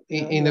the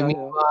Yeah.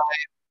 meanwhile,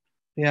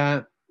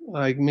 yeah,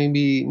 like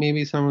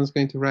maybe someone's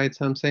going to write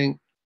something.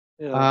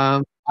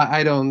 Yeah.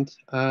 I don't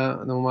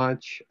know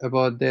much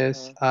about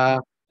this. Yeah.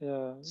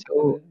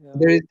 So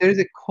there is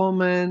a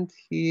comment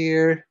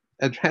here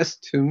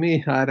addressed to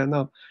me. I don't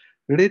know,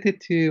 related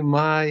to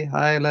my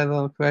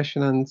high-level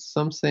question on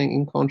something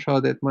in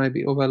control that might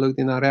be overlooked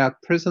in area.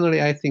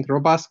 Personally, I think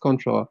robust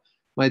control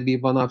might be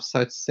one of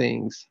such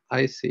things.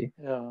 I see.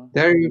 Yeah.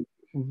 There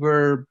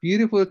were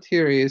beautiful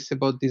theories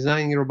about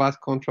designing robust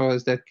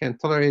controllers that can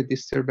tolerate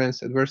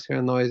disturbance,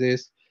 adversarial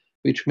noises,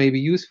 which may be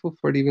useful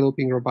for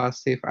developing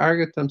robust safe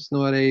algorithms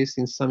nowadays.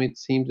 In some, it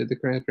seems that the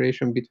current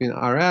relation between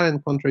RL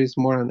and control is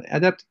more on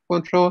adaptive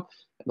control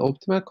and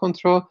optimal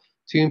control,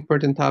 two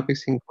important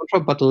topics in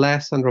control, but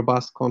less on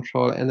robust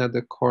control and at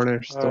the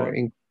cornerstone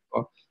in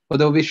control.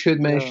 Although we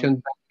should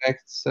mention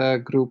Beck's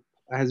group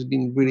has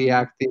been really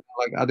active,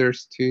 like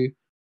others too,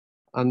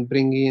 on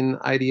bringing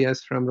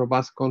ideas from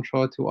robust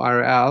control to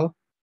RL.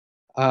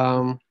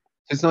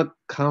 It's not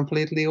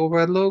completely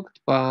overlooked,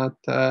 but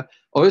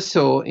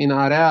also in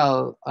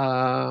RL,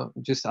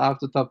 just off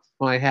the top of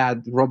my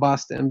head,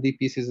 robust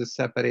MDPs is a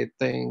separate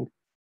thing.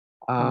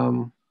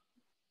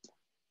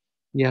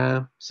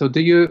 Yeah. So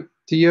do you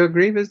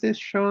agree with this,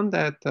 Sean?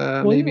 That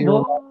maybe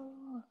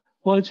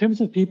well, in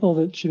terms of people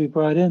that should be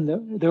brought in,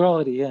 they're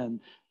already in.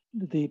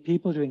 The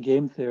people doing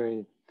game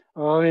theory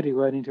are already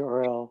running to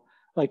RL,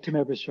 like Tim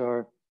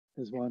Ebershar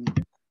is one.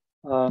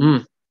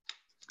 And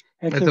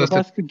so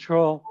robust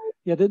control,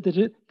 the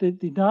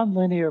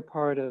nonlinear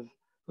part of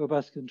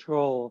robust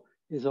control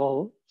is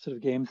all sort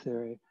of game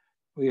theory,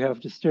 where you have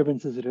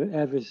disturbances that are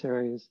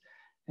adversaries,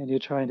 and you're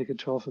trying to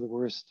control for the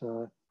worst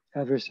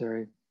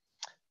adversary.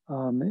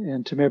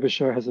 And Tamir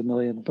Bashar has a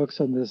million books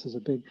on this as a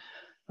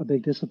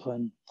big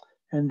discipline,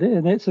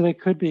 so there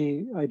could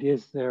be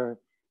ideas there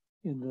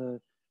in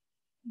the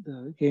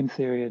game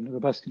theory and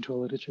robust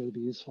control literature would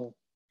be useful.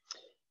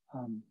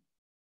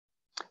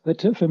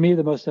 But for me,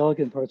 the most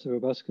elegant parts of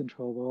robust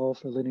control were all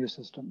for linear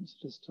systems.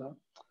 Just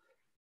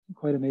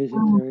quite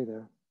amazing theory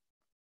there.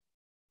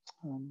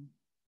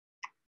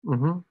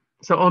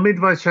 So Omid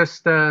was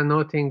just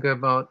noting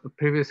about the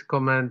previous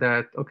comment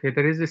that, okay,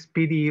 there is this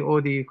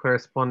PD-OD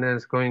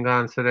correspondence going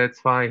on, so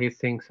that's why he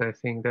thinks, I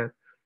think, that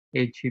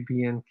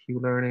HGB and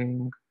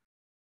Q-learning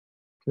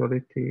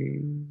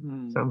duality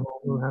somehow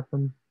will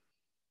happen.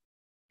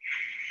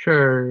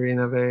 Sure, in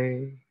a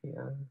way,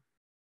 yeah.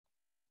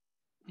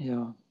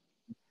 Yeah.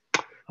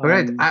 All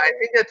right, I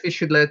think that we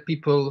should let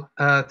people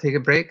take a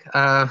break.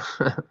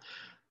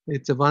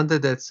 It's a wonder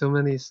that so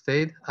many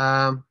stayed.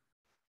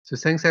 So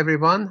thanks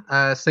everyone.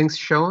 Thanks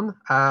Sean.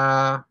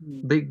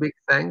 Big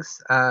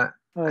thanks. I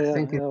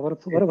think what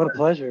a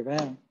pleasure,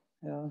 man.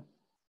 Yeah.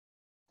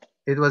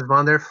 It was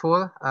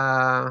wonderful.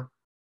 I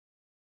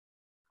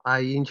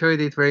enjoyed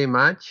it very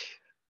much.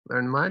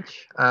 Learned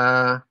much.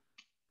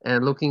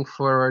 And looking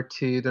forward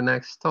to the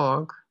next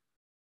talk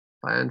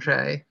by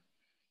Andre.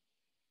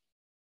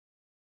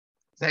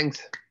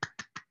 Thanks.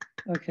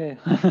 Okay.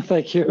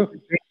 Thank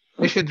you.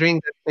 We should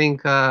drink that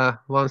thing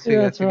once we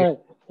get that's together.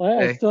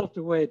 Right. I still have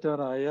to wait, don't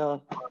I? Yeah.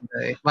 One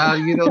day. Well,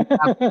 you don't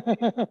have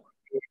to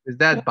use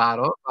that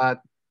bottle,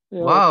 but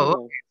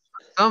wow,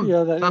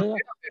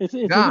 it's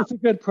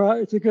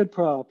a good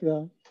prop.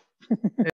 Yeah.